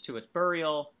corpse to its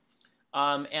burial,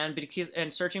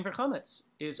 and searching for chametz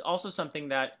is also something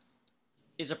that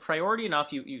is a priority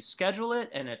enough. You schedule it,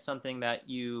 and it's something that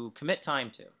you commit time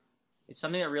to. It's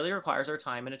something that really requires our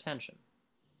time and attention.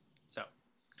 So,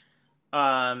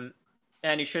 and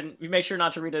you make sure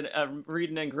not to read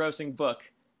an engrossing book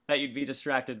that you'd be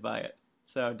distracted by it.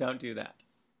 So don't do that.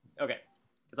 Okay,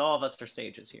 because all of us are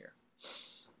sages here.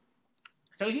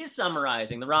 So he's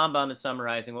summarizing. The Rambam is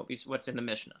summarizing what's in the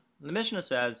Mishnah. And the Mishnah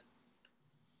says,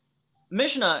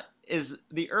 Mishnah is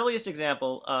the earliest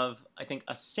example of, I think,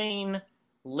 a sane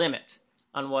limit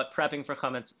on what prepping for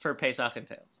chametz for Pesach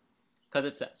entails, because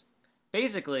it says,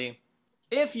 basically,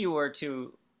 if you were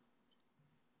to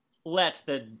let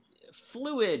the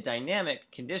fluid,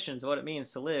 dynamic conditions of what it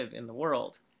means to live in the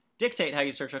world dictate how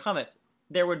you search for chametz,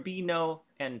 there would be no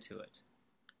end to it.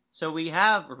 So we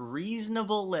have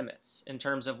reasonable limits in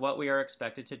terms of what we are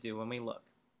expected to do when we look.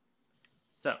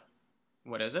 So,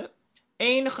 what is it?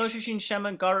 Ein choshishin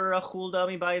shema garara chulda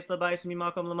mibayis labayis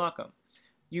mimakom lamakom.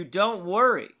 You don't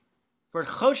worry. For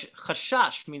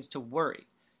chashash means to worry.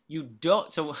 You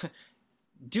don't. So,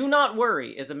 do not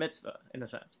worry is a mitzvah in a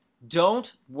sense.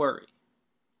 Don't worry.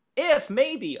 If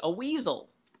maybe a weasel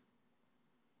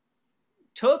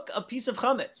took a piece of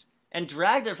chametz and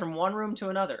dragged it from one room to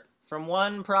another, from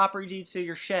one property to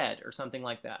your shed or something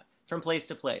like that, from place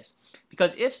to place.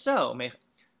 Because if so, may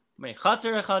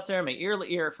chatzer, may ear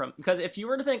ear, from, because if you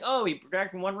were to think, oh, he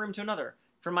dragged from one room to another,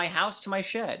 from my house to my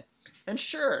shed, then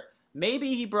sure,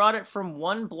 maybe he brought it from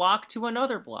one block to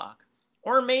another block,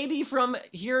 or maybe from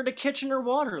here to Kitchener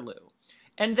Waterloo,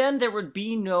 and then there would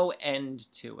be no end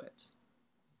to it.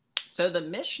 So the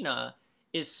Mishnah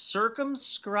is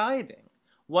circumscribing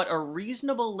what a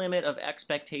reasonable limit of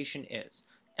expectation is.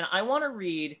 And I want to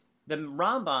read the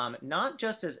Rambam not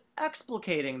just as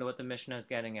explicating what the Mishnah is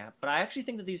getting at, but I actually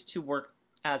think that these two work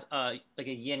as a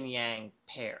yin-yang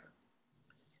pair.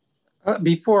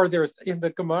 Before, there's in the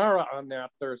Gemara on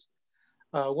that, there's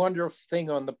a wonderful thing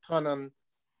on the pun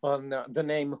on the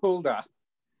name Hulda,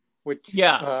 which one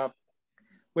of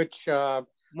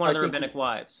the think, rabbinic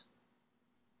wives.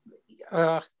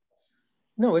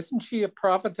 No, isn't she a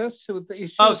prophetess?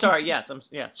 Sorry. Yes,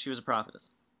 yes, she was a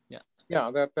prophetess. Yeah. Yeah,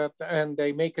 that, and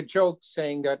they make a joke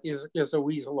saying that is a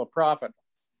weasel a prophet,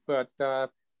 but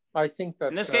I think that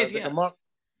in this case, yes.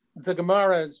 The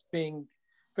Gemara is being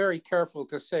very careful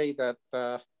to say that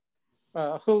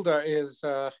Hulda is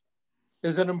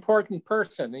an important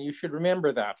person, and you should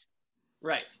remember that.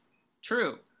 Right.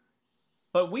 True.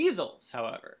 But weasels,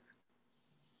 however,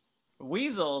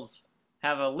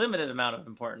 have a limited amount of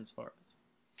importance for us.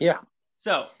 Yeah.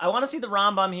 So I want to see the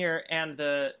Rambam here and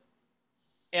the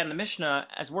Mishnah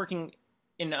as working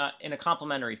in a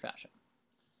complementary fashion.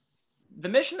 The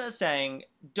Mishnah is saying,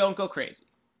 don't go crazy.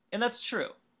 And that's true.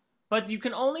 But you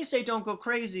can only say don't go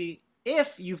crazy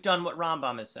if you've done what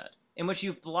Rambam has said, in which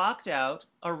you've blocked out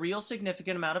a real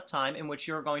significant amount of time in which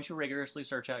you're going to rigorously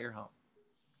search out your home.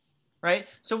 Right?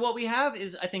 So what we have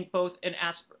is, I think, both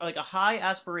a high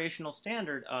aspirational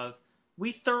standard of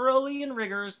we thoroughly and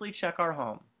rigorously check our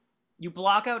home. You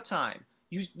block out time.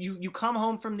 You come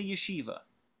home from the yeshiva.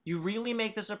 You really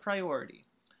make this a priority.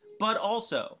 But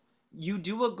also, you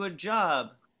do a good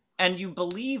job, and you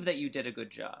believe that you did a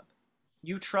good job.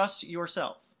 You trust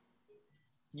yourself.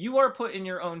 You are put in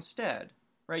your own stead,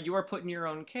 right? You are put in your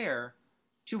own care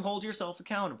to hold yourself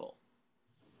accountable.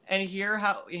 And here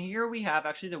we have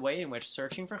actually the way in which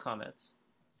searching for chametz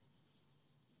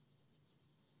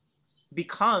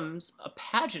becomes a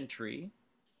pageantry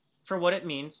for what it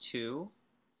means to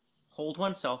hold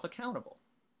oneself accountable.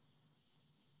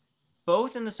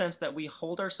 Both in the sense that we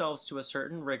hold ourselves to a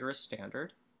certain rigorous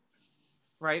standard,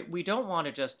 right? We don't want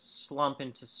to just slump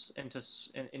into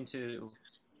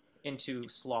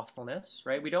slothfulness,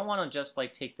 right? We don't want to just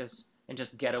take this and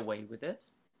just get away with it.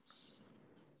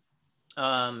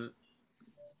 But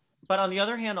on the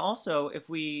other hand, also, if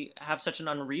we have such an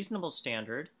unreasonable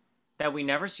standard that we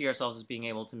never see ourselves as being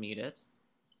able to meet it,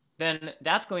 then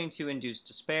that's going to induce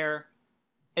despair.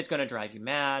 It's going to drive you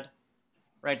mad,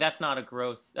 right? That's not a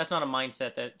growth. That's not a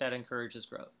mindset that encourages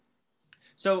growth.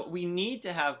 So we need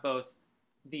to have both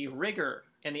the rigor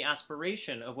and the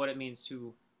aspiration of what it means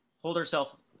to hold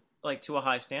ourselves to a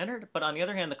high standard, but on the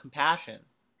other hand, the compassion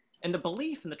and the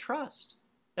belief and the trust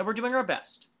that we're doing our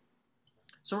best.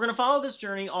 So we're going to follow this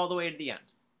journey all the way to the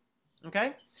end,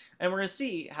 okay? And we're going to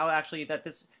see how actually that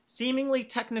this seemingly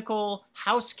technical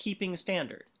housekeeping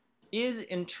standard is,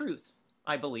 in truth,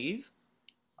 I believe,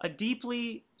 a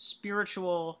deeply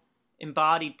spiritual,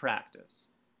 embodied practice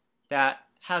that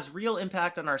has real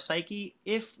impact on our psyche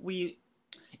if we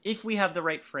have the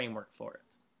right framework for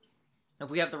it, if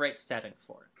we have the right setting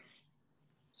for it.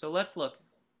 So let's look.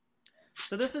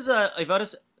 So this is the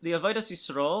Avodas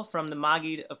Yisrael from the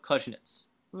Maggid of Koznitz,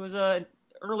 who was an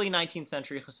early 19th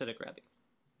century Hasidic Rebbe.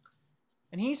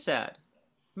 And he said,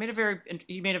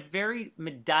 he made a very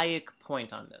medaic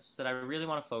point on this that I really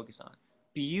want to focus on.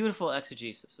 Beautiful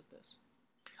exegesis of this.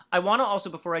 I want to also,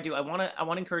 before I do, I want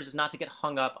to encourage us not to get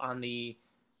hung up on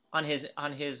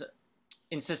his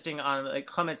insisting on, like,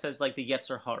 Chametz says, like, the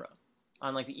Yetzer Hara,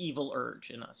 on, like, the evil urge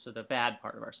in us, so the bad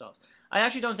part of ourselves. I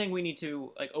actually don't think we need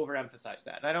to, like, overemphasize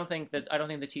that. I don't think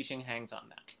the teaching hangs on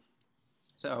that.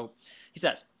 So he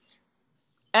says,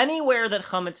 anywhere that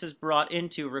Chametz is brought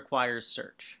into requires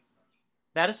search.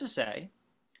 That is to say,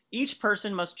 each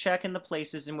person must check in the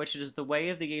places in which it is the way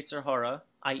of the Yetzer Hara,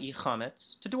 i.e.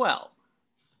 Chametz, to dwell.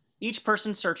 Each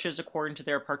person searches according to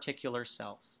their particular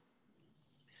self.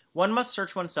 One must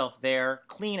search oneself there,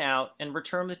 clean out, and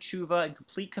return with tshuva and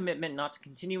complete commitment not to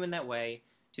continue in that way,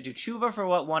 to do tshuva for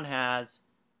what one has,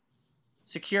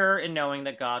 secure in knowing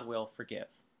that God will forgive.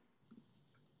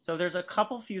 So there's a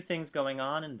few things going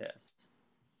on in this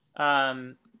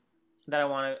that I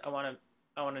want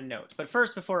to note. But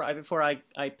first, before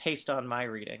I paste on my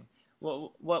reading,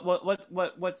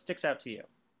 what sticks out to you?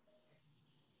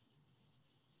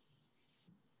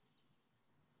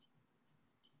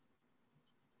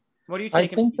 What do you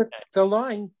take? I think that the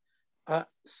line,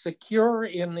 secure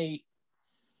in the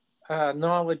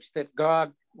knowledge that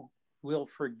God will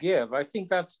forgive, I think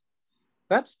that's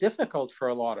difficult for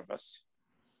a lot of us.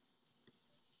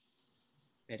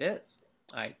 It is.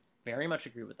 I very much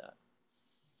agree with that.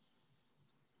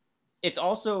 It's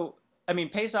also, I mean,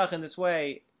 Pesach in this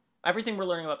way, everything we're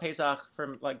learning about Pesach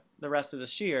from, like, the rest of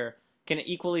this year can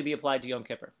equally be applied to Yom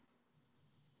Kippur.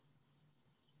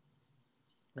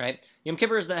 Right? Yom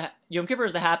Kippur is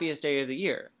the happiest day of the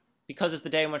year because it's the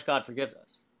day in which God forgives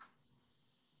us.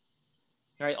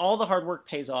 Right? All the hard work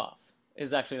pays off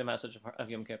is actually the message of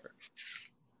Yom Kippur.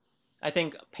 I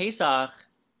think Pesach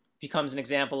becomes an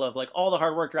example of, like, all the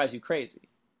hard work drives you crazy.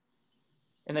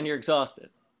 And then you're exhausted.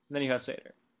 And then you have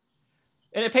Seder.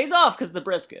 And it pays off because of the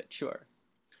brisket, sure.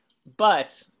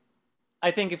 But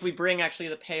I think if we bring actually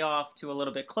the payoff to a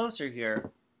little bit closer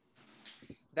here,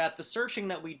 that the searching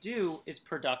that we do is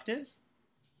productive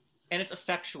and it's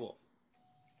effectual.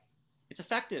 It's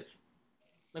effective.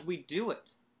 Like, we do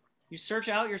it. You search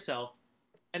out yourself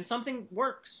and something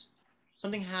works.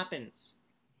 Something happens.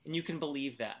 And you can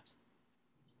believe that.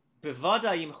 Of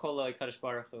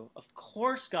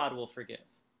course God will forgive.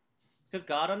 Because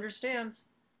God understands.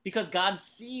 Because God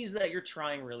sees that you're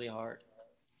trying really hard.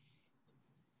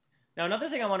 Now, another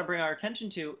thing I want to bring our attention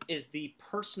to is the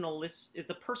personalized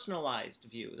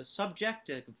view, the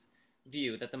subjective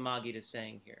view that the Maggid is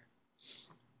saying here.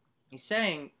 He's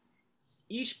saying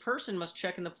each person must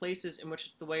check in the places in which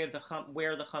it's the way of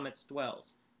where the Chametz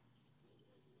dwells.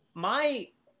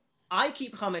 I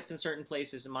keep Chametz in certain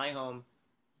places in my home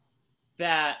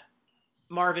that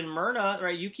Marvin Myrna,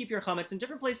 right? You keep your Chametz in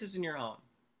different places in your home.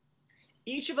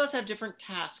 Each of us have different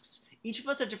tasks. Each of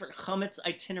us have different Chametz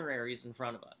itineraries in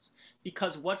front of us.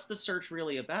 Because what's the search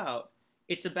really about?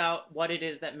 It's about what it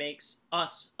is that makes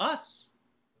us, us.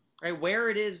 Right? Where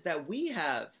it is that we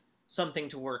have something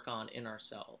to work on in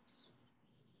ourselves.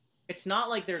 It's not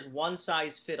like there's one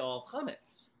size fit all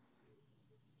Chametz.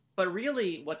 But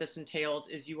really what this entails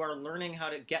is you are learning how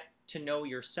to get to know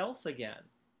yourself again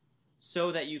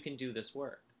so that you can do this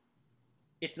work.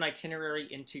 It's an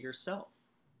itinerary into yourself.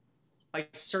 By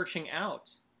searching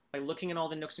out, by looking at all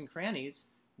the nooks and crannies,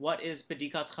 what is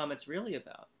Bedikas Chametz really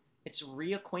about? It's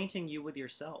reacquainting you with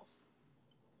yourself.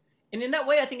 And in that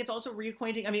way, I think it's also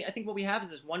reacquainting, I think what we have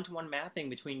is this one-to-one mapping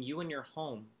between you and your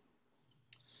home.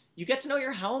 You get to know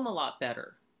your home a lot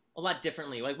better, a lot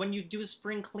differently. Like when you do a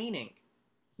spring cleaning,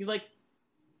 you like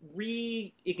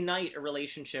reignite a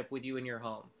relationship with you and your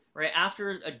home, right?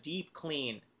 After a deep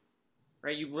clean,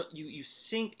 right? You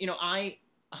sync,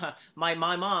 my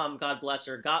mom, God bless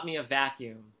her, got me a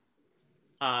vacuum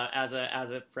as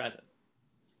a present.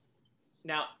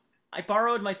 Now, I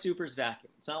borrowed my super's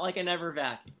vacuum. It's not like I never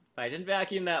vacuumed, but I didn't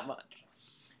vacuum that much.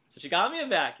 So she got me a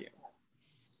vacuum,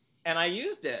 and I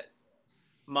used it.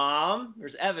 Mom,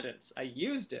 there's evidence. I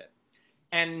used it.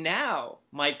 And now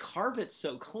my carpet's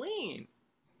so clean.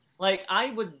 Like, I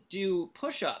would do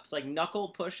push-ups, like knuckle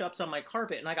push-ups on my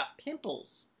carpet, and I got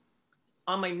pimples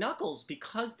on my knuckles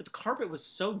because the carpet was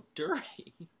so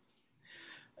dirty.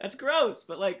 That's gross,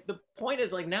 but like the point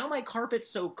is, like, now my carpet's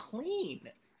so clean.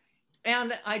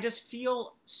 And I just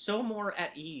feel so more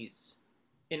at ease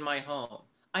in my home.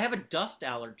 I have a dust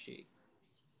allergy,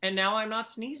 and now I'm not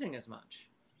sneezing as much.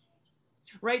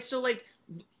 Right? So, like,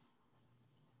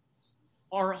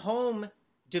 our home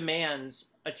demands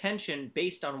attention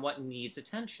based on what needs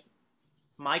attention.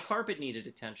 My carpet needed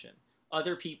attention.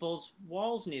 Other people's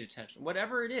walls need attention.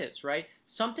 Whatever it is, right?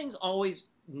 Something's always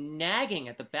nagging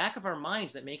at the back of our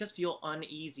minds that make us feel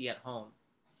uneasy at home.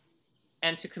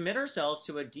 And to commit ourselves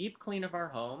to a deep clean of our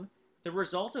home, the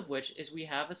result of which is we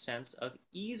have a sense of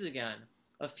ease again,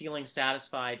 of feeling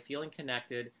satisfied, feeling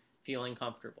connected, feeling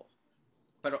comfortable.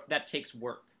 But that takes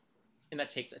work, and that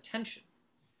takes attention.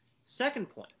 Second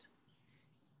point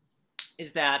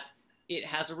is that it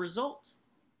has a result.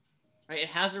 Right? It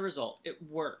has a result. It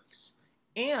works.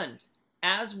 And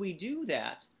as we do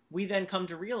that, we then come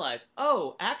to realize,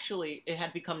 oh, actually, it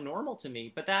had become normal to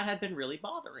me, but that had been really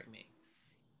bothering me.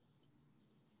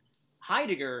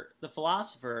 Heidegger, the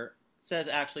philosopher, says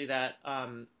actually that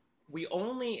we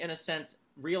only, in a sense,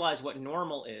 realize what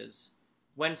normal is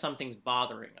when something's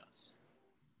bothering us.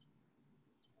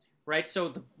 Right?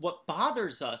 So what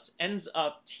bothers us ends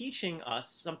up teaching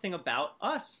us something about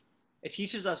us. It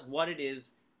teaches us what it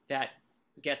is that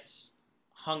gets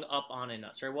hung up on in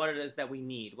us, right? What it is that we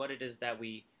need, what it is that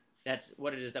we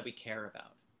care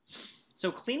about.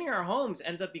 So cleaning our homes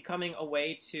ends up becoming a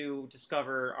way to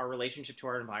discover our relationship to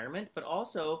our environment, but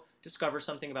also discover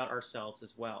something about ourselves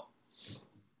as well.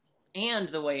 And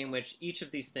the way in which each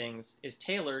of these things is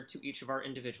tailored to each of our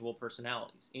individual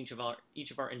personalities, each of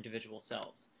our individual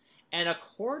selves. And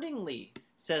accordingly,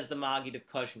 says the Maggid of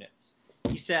Chametz,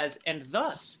 he says, and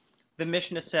thus, the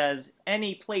Mishnah says,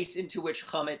 any place into which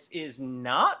chametz is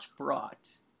not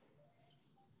brought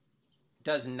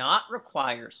does not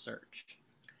require search.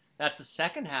 That's the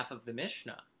second half of the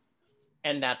Mishnah.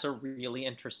 And that's a really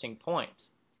interesting point.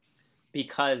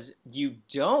 Because you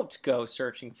don't go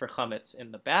searching for chametz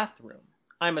in the bathroom.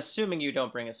 I'm assuming you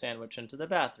don't bring a sandwich into the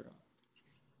bathroom.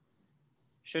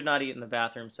 Should not eat in the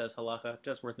bathroom, says Halacha,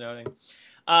 just worth noting.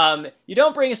 You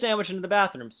don't bring a sandwich into the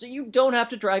bathroom, so you don't have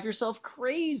to drive yourself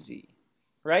crazy,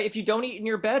 right? If you don't eat in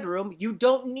your bedroom, you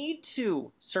don't need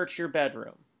to search your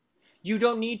bedroom. You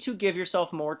don't need to give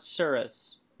yourself more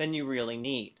tsuris than you really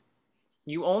need.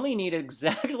 You only need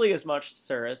exactly as much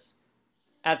tsuris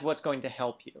as what's going to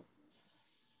help you.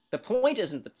 The point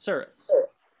isn't the tsuris.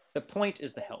 The point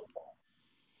is the help.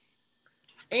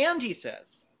 And he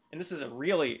says, and this is a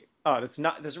really,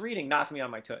 this reading knocked me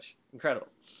on my tush. Incredible.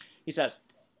 He says,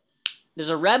 there's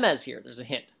a remez here, there's a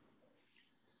hint.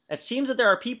 It seems that there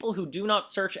are people who do not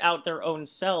search out their own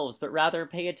selves, but rather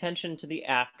pay attention to the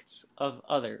acts of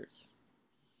others.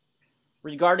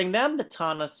 Regarding them, the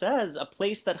Tana says, a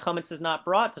place that chametz is not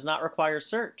brought does not require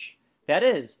search. That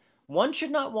is, one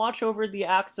should not watch over the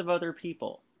acts of other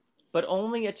people, but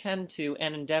only attend to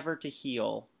and endeavor to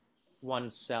heal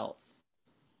oneself.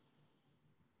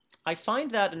 I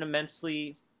find that an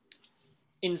immensely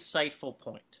insightful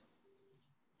point.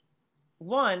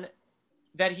 One,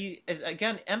 that he is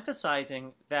again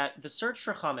emphasizing that the search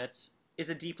for chametz is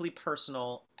a deeply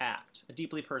personal act, a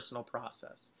deeply personal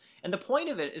process. And the point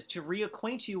of it is to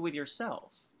reacquaint you with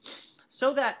yourself,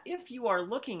 so that if you are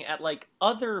looking at like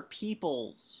other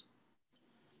people's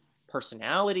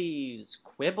personalities,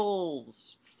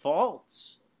 quibbles,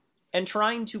 faults, and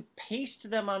trying to paste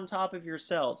them on top of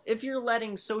yourselves, if you're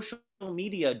letting social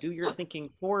media do your thinking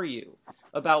for you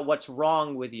about what's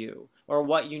wrong with you or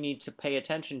what you need to pay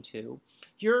attention to,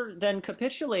 you're then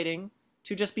capitulating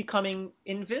to just becoming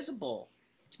invisible,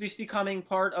 to just becoming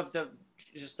part of the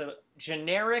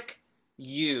generic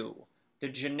you, the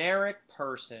generic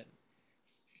person.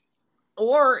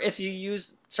 Or if you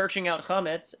use searching out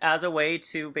chametz as a way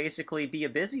to basically be a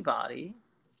busybody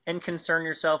and concern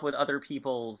yourself with other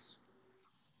people's,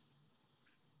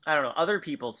 other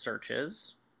people's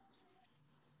searches,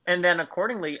 and then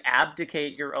accordingly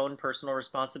abdicate your own personal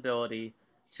responsibility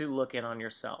to look in on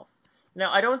yourself.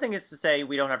 Now, I don't think it's to say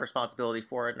we don't have responsibility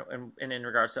for it in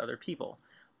regards to other people,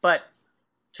 but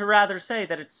to rather say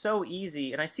that it's so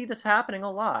easy, and I see this happening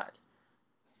a lot,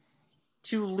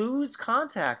 to lose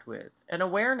contact with and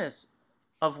awareness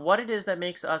of what it is that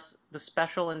makes us the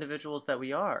special individuals that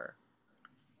we are.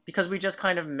 Because we just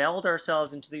kind of meld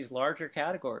ourselves into these larger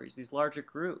categories, these larger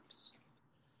groups.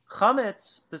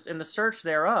 Chametz, in the search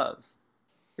thereof,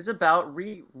 is about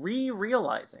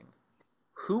realizing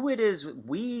who it is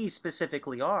we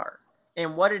specifically are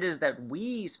and what it is that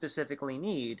we specifically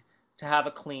need to have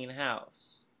a clean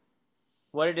house.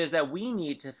 What it is that we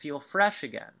need to feel fresh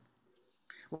again.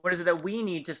 What is it that we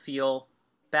need to feel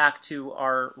back to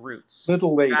our roots?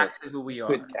 Little later. Back to who we are.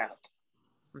 Good count.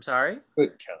 I'm sorry?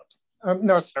 Good count.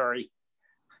 No, sorry.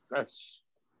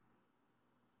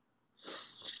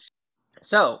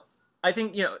 So I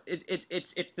think,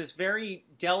 it's this very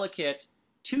delicate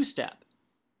two-step.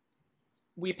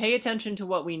 We pay attention to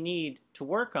what we need to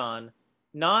work on,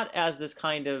 not as this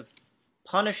kind of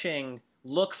punishing,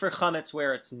 look for chametz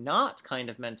where it's not kind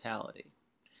of mentality,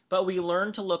 but we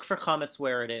learn to look for chametz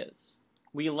where it is.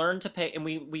 We learn to pay, and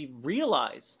we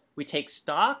realize, we take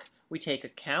stock, we take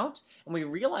account, and we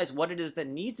realize what it is that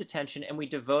needs attention, and we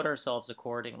devote ourselves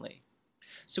accordingly.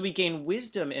 So we gain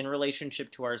wisdom in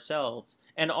relationship to ourselves,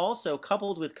 and also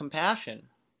coupled with compassion,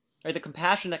 right? The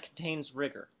compassion that contains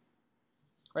rigor,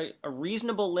 right? A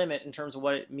reasonable limit in terms of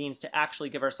what it means to actually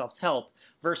give ourselves help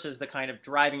versus the kind of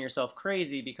driving yourself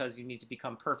crazy because you need to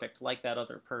become perfect like that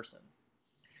other person.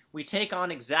 We take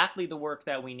on exactly the work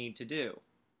that we need to do,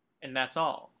 and that's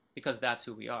all, because that's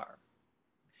who we are.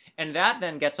 And that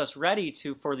then gets us ready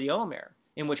for the Omer,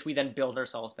 in which we then build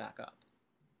ourselves back up.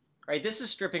 Right? This is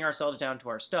stripping ourselves down to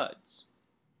our studs.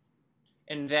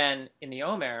 And then in the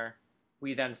Omer,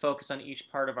 we then focus on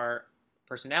each part of our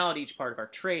personality, each part of our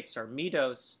traits, our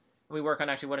midos, and we work on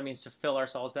actually what it means to fill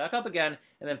ourselves back up again.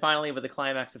 And then finally, with the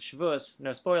climax of Shavuos,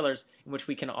 no spoilers, in which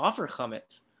we can offer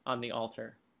chametz on the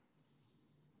altar.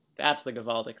 That's the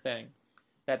Gavaldic thing.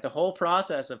 That the whole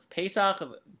process of Pesach,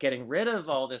 of getting rid of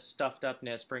all this stuffed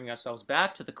upness, bringing ourselves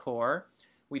back to the core,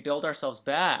 we build ourselves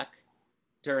back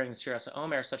during Shiras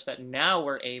Omer such that now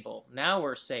we're able, now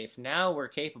we're safe, now we're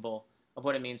capable of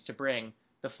what it means to bring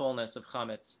the fullness of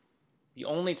chametz, the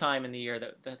only time in the year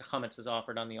that the chametz is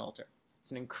offered on the altar. It's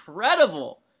an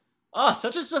incredible,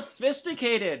 such a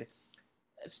sophisticated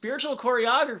spiritual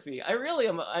choreography.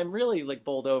 I'm really like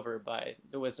bowled over by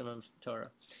the wisdom of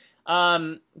Torah.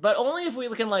 But only if we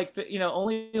can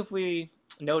only if we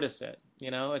notice it,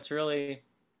 it's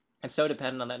so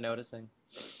dependent on that noticing.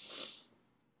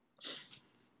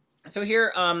 So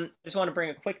here, I just want to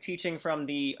bring a quick teaching from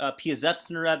the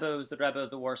Piazetzner Rebbe, who's the Rebbe of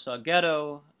the Warsaw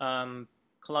Ghetto,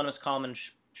 Kolonus Kalman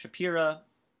Shapira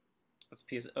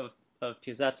of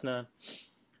Piazetzner.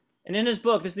 And in his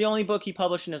book, this is the only book he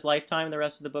published in his lifetime. The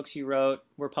rest of the books he wrote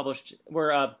were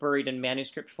buried in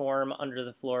manuscript form under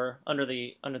the floor, under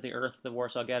the earth, the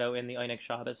Warsaw Ghetto, in the Einik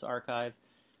Shabbos archive.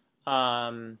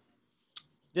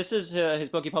 This is his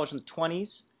book he published in the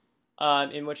 1920s.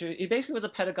 In which he basically was a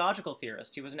pedagogical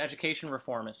theorist. He was an education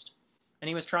reformist. And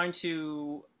he was trying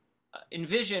to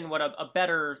envision what a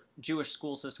better Jewish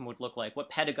school system would look like, what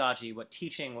pedagogy, what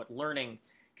teaching, what learning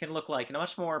can look like in a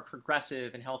much more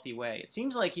progressive and healthy way. It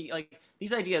seems like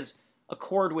these ideas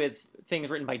accord with things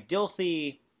written by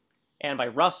Dilthey and by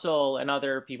Russell and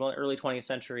other people in the early 20th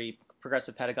century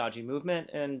progressive pedagogy movement.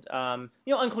 And,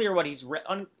 unclear what he's read.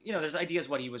 There's ideas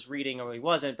what he was reading or what he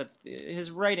wasn't, but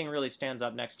his writing really stands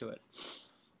up next to it.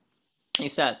 He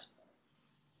says,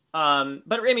 so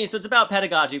it's about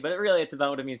pedagogy, but it's about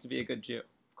what it means to be a good Jew,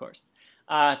 of course.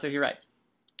 So he writes,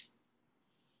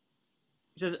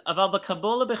 he says, "Aval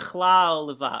b'kabola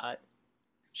b'chlal levad,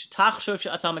 shetachshov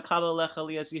she'ata mekabel lecha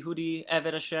lias Yehudi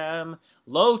eved Hashem,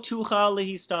 lo tuchal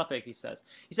lehistapek," he says.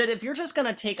 He said, if you're just going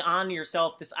to take on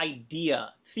yourself this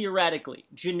idea, theoretically,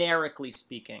 generically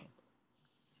speaking,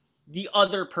 the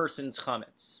other person's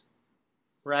chametz,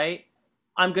 right?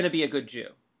 I'm going to be a good Jew.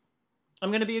 I'm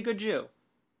going to be a good Jew.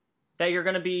 That you're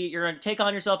going to take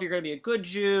on yourself, you're going to be a good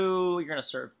Jew, you're going to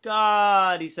serve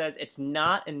God. He says, it's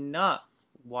not enough.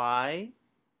 Why?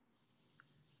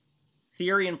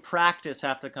 Theory and practice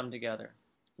have to come together.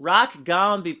 Rak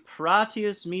gam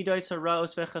bipratius midos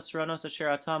haraos vechasronos asher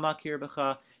ata makir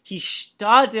b'cha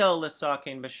hishtadel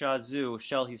lesaken b'shazu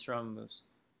shel hisramus.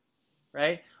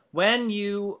 Right? When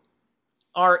you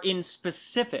are in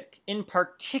specific, in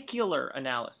particular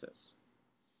analysis,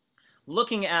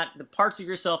 looking at the parts of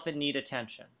yourself that need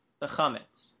attention, the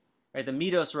chametz, right? The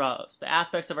midos raos, the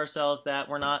aspects of ourselves that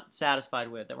we're not satisfied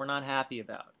with, that we're not happy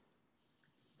about,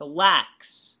 the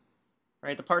lacks,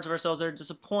 right? The parts of ourselves that are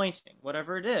disappointing,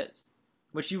 whatever it is,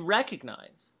 which you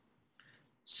recognize.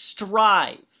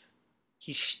 Strive,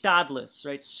 hishtadlis,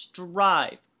 right?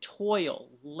 Strive, toil,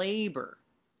 labor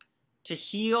to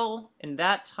heal in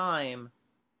that time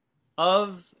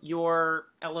of your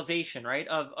elevation, right?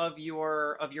 Of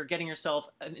your getting yourself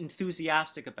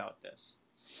enthusiastic about this.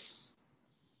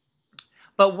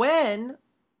 But when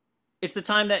it's the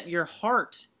time that your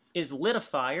heart is lit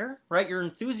afire, right? You're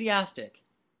enthusiastic.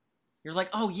 You're like,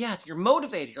 oh yes, you're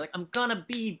motivated. You're like, I'm gonna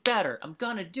be better. I'm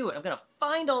gonna do it. I'm gonna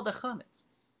find all the chametz.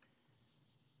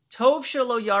 Tov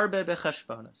shelo yarbe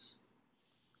becheshbonos.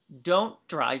 Don't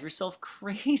drive yourself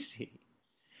crazy.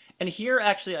 And here,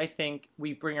 actually, I think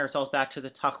we bring ourselves back to the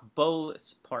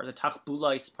tachbolis part, the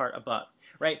tachbulois part above,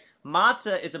 right?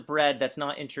 Matzah is a bread that's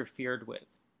not interfered with,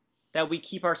 that we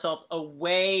keep ourselves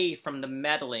away from the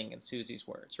meddling, in Susie's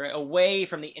words, right? Away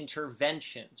from the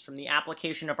interventions, from the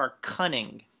application of our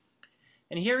cunning.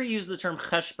 And here he used the term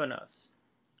cheshbonos,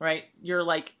 right? You're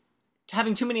like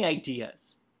having too many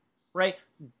ideas, right?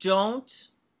 Don't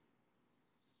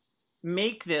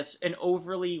make this an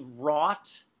overly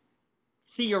wrought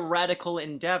theoretical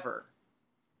endeavor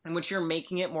in which you're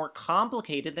making it more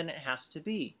complicated than it has to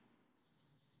be.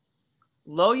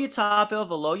 Lo yitapel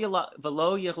v'lo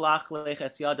yilach lech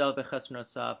es yadav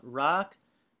b'chesrosav rak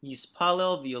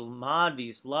yispalel v'yilmad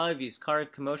v'yislav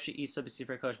v'yiskarev k'moshe isa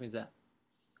b'sifrei kodesh mizeh.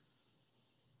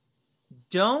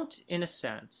 Don't, in a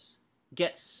sense,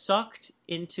 get sucked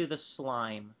into the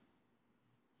slime.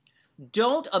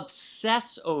 Don't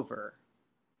obsess over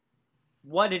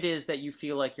what it is that you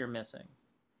feel like you're missing.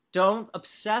 Don't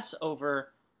obsess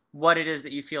over what it is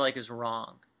that you feel like is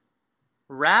wrong.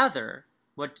 Rather,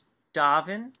 what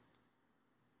daven,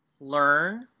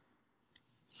 learn,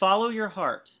 follow your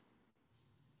heart.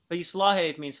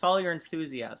 V'yislahev means follow your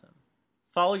enthusiasm,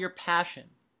 follow your passion.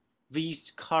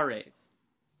 V'yiskarev,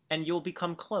 and you'll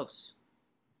become close,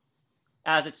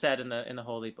 as it said in the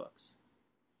holy books.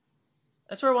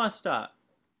 That's where I want to stop.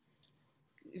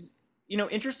 You know,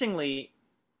 interestingly,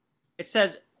 it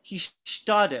says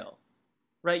hishtadel,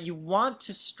 right? You want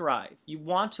to strive, you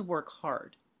want to work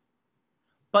hard,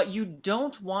 but you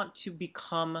don't want to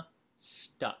become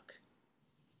stuck.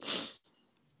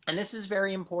 And this is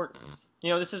very important.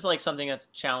 You know, this is like something that's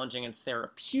challenging in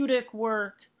therapeutic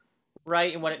work,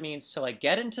 right? And what it means to like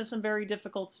get into some very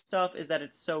difficult stuff is that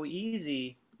it's so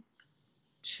easy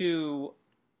to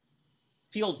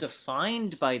feel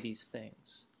defined by these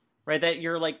things, right? That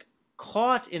you're like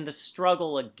caught in the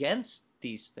struggle against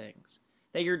these things,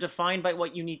 that you're defined by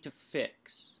what you need to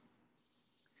fix.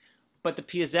 But the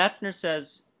Piazetzner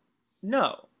says,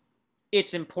 no,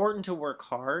 it's important to work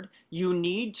hard. You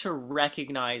need to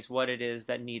recognize what it is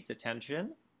that needs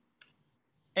attention.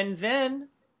 And then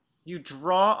you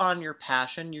draw on your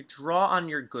passion, you draw on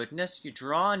your goodness, you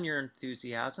draw on your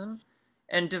enthusiasm,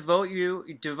 and devote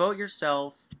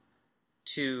yourself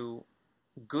to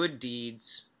good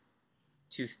deeds,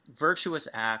 to virtuous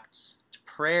acts, to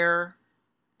prayer,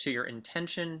 to your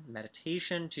intention,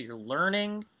 meditation, to your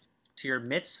learning, to your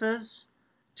mitzvahs,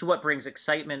 to what brings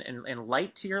excitement and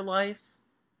light to your life.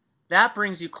 That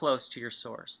brings you close to your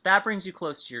source. That brings you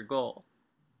close to your goal.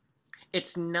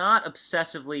 It's not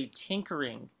obsessively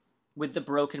tinkering with the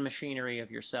broken machinery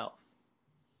of yourself.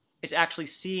 It's actually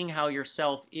seeing how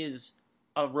yourself is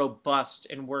a robust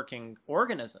and working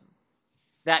organism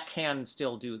that can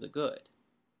still do the good.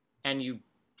 And you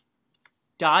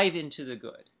dive into the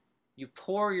good. You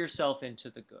pour yourself into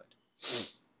the good.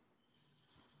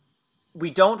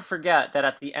 We don't forget that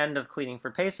at the end of cleaning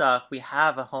for Pesach, we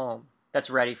have a home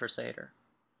that's ready for Seder.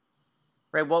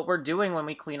 Right? What we're doing when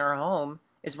we clean our home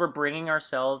is we're bringing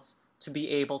ourselves to be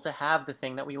able to have the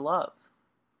thing that we love.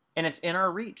 And it's in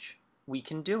our reach. We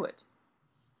can do it.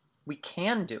 We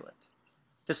can do it.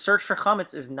 The search for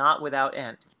Chametz is not without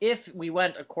end. If we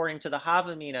went according to the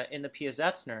Havamina in the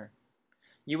Piazetzner,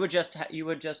 you would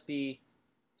just be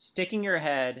sticking your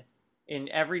head in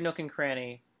every nook and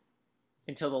cranny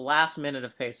until the last minute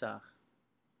of Pesach.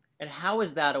 And how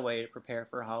is that a way to prepare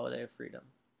for a holiday of freedom?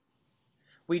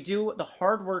 We do the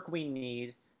hard work we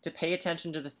need to pay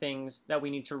attention to the things that we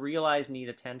need to realize need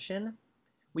attention.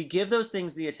 We give those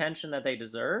things the attention that they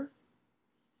deserve.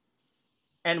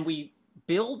 And we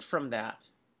build from that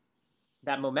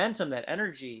momentum, that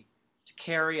energy to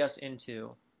carry us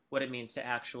into what it means to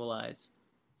actualize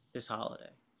this holiday.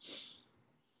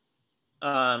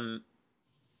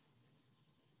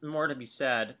 More to be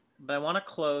said, but I want to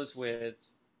close with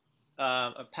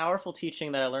a powerful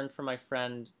teaching that I learned from my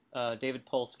friend David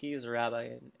Polsky, who's a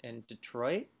rabbi in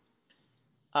Detroit.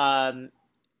 And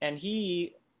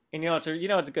he, and it's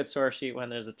a good source sheet when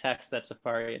there's a text that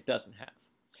Safari it doesn't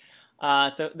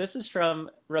have. So this is from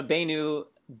Rabbeinu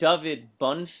David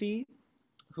Bonfi,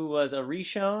 who was a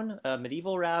Rishon, a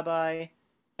medieval rabbi,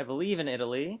 I believe in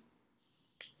Italy.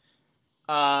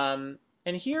 And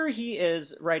here he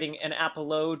is writing an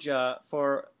apologia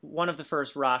for one of the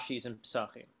first Rashis in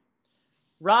Pesachim.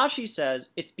 Rashi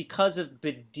says it's because of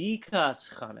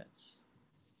Bedikas Chametz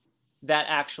that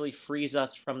actually frees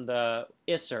us from the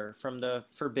Isser, from the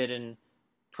forbidden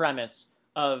premise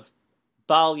of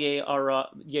Bal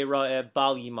Yera'eh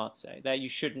Bal Yimatze, that you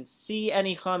shouldn't see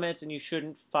any Chametz and you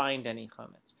shouldn't find any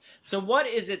Chametz. So what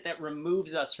is it that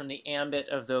removes us from the ambit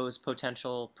of those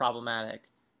potential problematic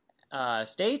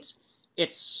states?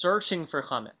 It's searching for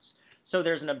chametz. So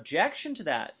there's an objection to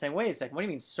that, saying, wait a second, what do you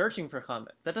mean searching for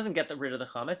chametz? That doesn't get rid of the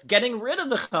chametz. Getting rid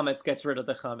of the chametz gets rid of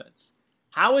the chametz.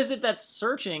 How is it that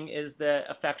searching is the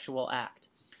effectual act?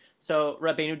 So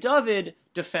Rabbeinu David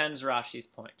defends Rashi's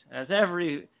point, as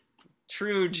every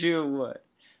true Jew would.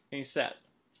 He says,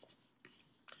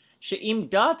 She'im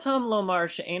datam lomar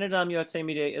she'en adam yotzei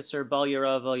midei iser bal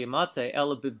yara vel yamatzeh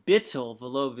ela bebittul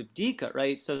velo bebdika,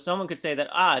 right? So someone could say that,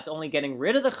 it's only getting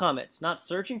rid of the chametz, not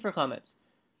searching for chametz,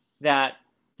 that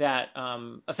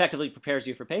effectively prepares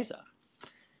you for Pesach.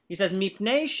 He says,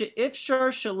 Mipnei she'ifshar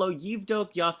shelo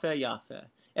yivdok yafe yafe.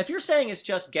 If you're saying it's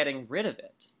just getting rid of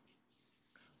it,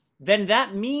 then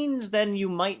that means then you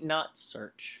might not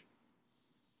search.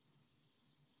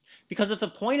 Because if the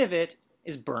point of it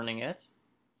is burning it,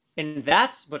 and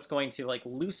that's what's going to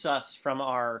loose us from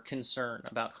our concern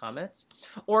about chametz,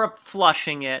 or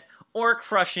flushing it, or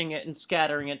crushing it and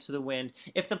scattering it to the wind.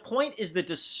 If the point is the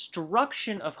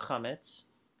destruction of chametz,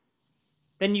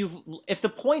 then if the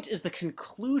point is the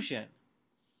conclusion,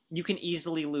 you can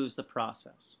easily lose the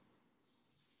process.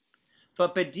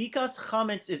 But bedikas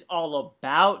chametz is all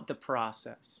about the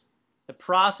process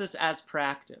as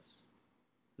practice,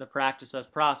 the practice as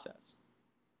process.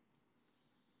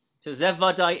 He says,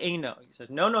 Zevadai Eino. He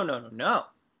says, no.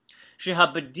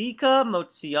 Shehabadika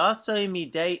motziase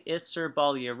midei iser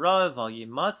bal yira val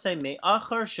yimatse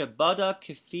me'achar shebada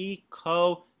kifi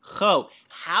ko cho.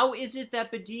 How is it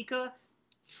that badika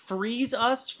frees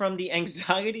us from the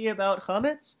anxiety about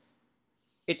chametz?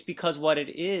 It's because what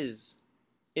it is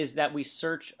that we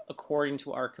search according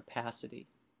to our capacity.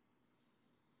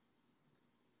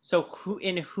 So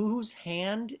in whose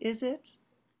hand is it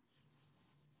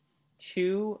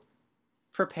to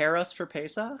prepare us for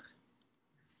Pesach?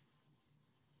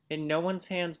 In no one's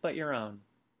hands but your own.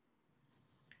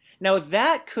 Now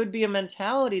that could be a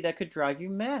mentality that could drive you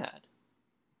mad.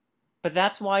 But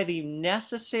that's why the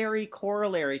necessary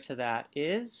corollary to that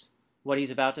is what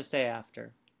he's about to say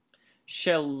after.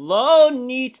 Shelo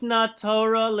nitna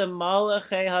Torah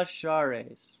lemalachei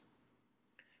hashares.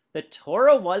 The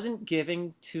Torah wasn't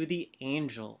given to the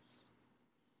angels.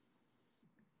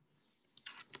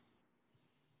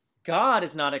 God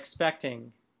is not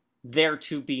expecting there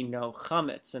to be no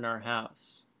chametz in our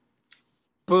house.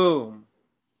 Boom.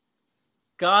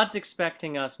 God's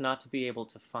expecting us not to be able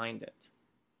to find it.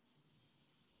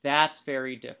 That's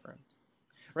very different.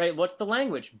 Right? What's the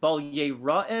language? Bal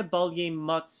yera'eh bal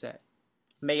yematzeh.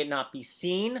 May it not be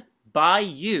seen by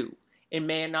you, and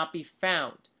may it not be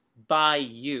found by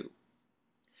you.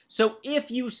 So if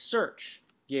you search,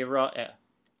 yera'eh,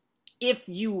 if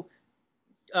you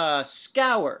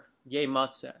scour,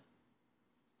 yematzeh,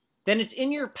 then it's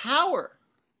in your power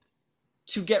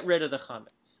to get rid of the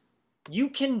chametz. You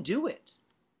can do it.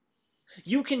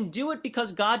 You can do it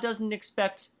because God doesn't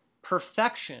expect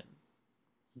perfection.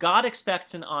 God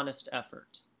expects an honest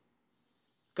effort.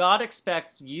 God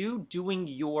expects you doing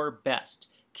your best.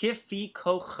 Kifi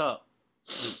kocho.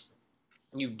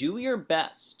 You do your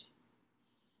best.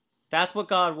 That's what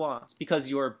God wants,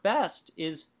 because your best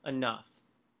is enough.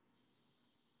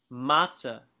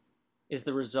 Matzah is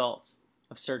the result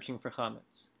of searching for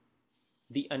chametz.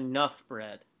 The enough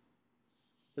bread.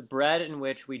 The bread in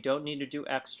which we don't need to do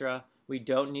extra, we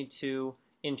don't need to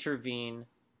intervene.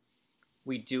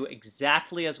 We do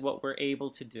exactly as what we're able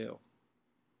to do.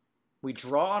 We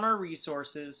draw on our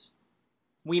resources.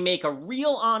 We make a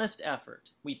real honest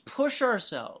effort. We push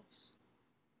ourselves.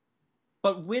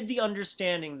 But with the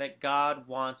understanding that God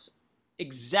wants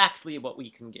exactly what we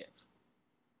can give.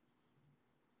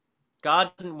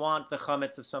 God doesn't want the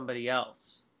chametz of somebody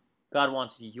else. God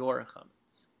wants your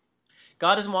chametz.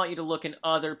 God doesn't want you to look in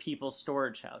other people's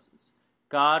storage houses.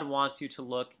 God wants you to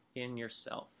look in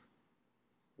yourself.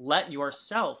 Let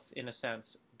yourself, in a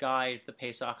sense, guide the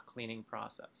Pesach cleaning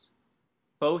process,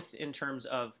 both in terms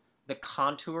of the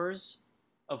contours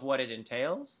of what it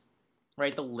entails,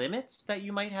 right? The limits that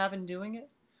you might have in doing it,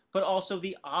 but also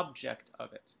the object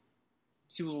of it.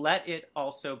 To let it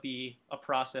also be a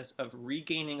process of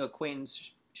regaining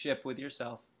acquaintanceship with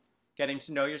yourself, getting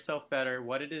to know yourself better,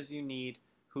 what it is you need,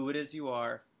 who it is you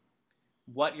are,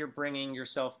 what you're bringing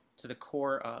yourself to the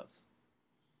core of.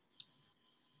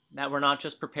 That we're not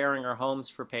just preparing our homes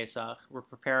for Pesach, we're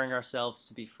preparing ourselves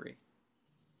to be free.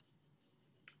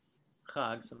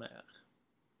 Chag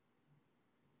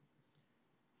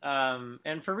Sameach.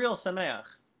 And for real,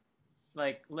 Sameach.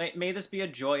 May this be a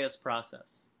joyous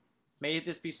process. May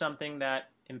this be something that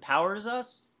empowers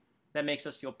us, that makes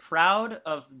us feel proud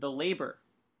of the labor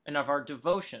and of our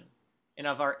devotion and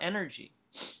of our energy,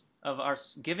 of our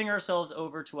giving ourselves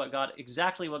over to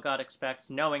exactly what God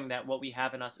expects, knowing that what we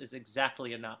have in us is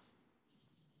exactly enough.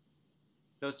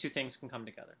 Those two things can come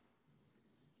together.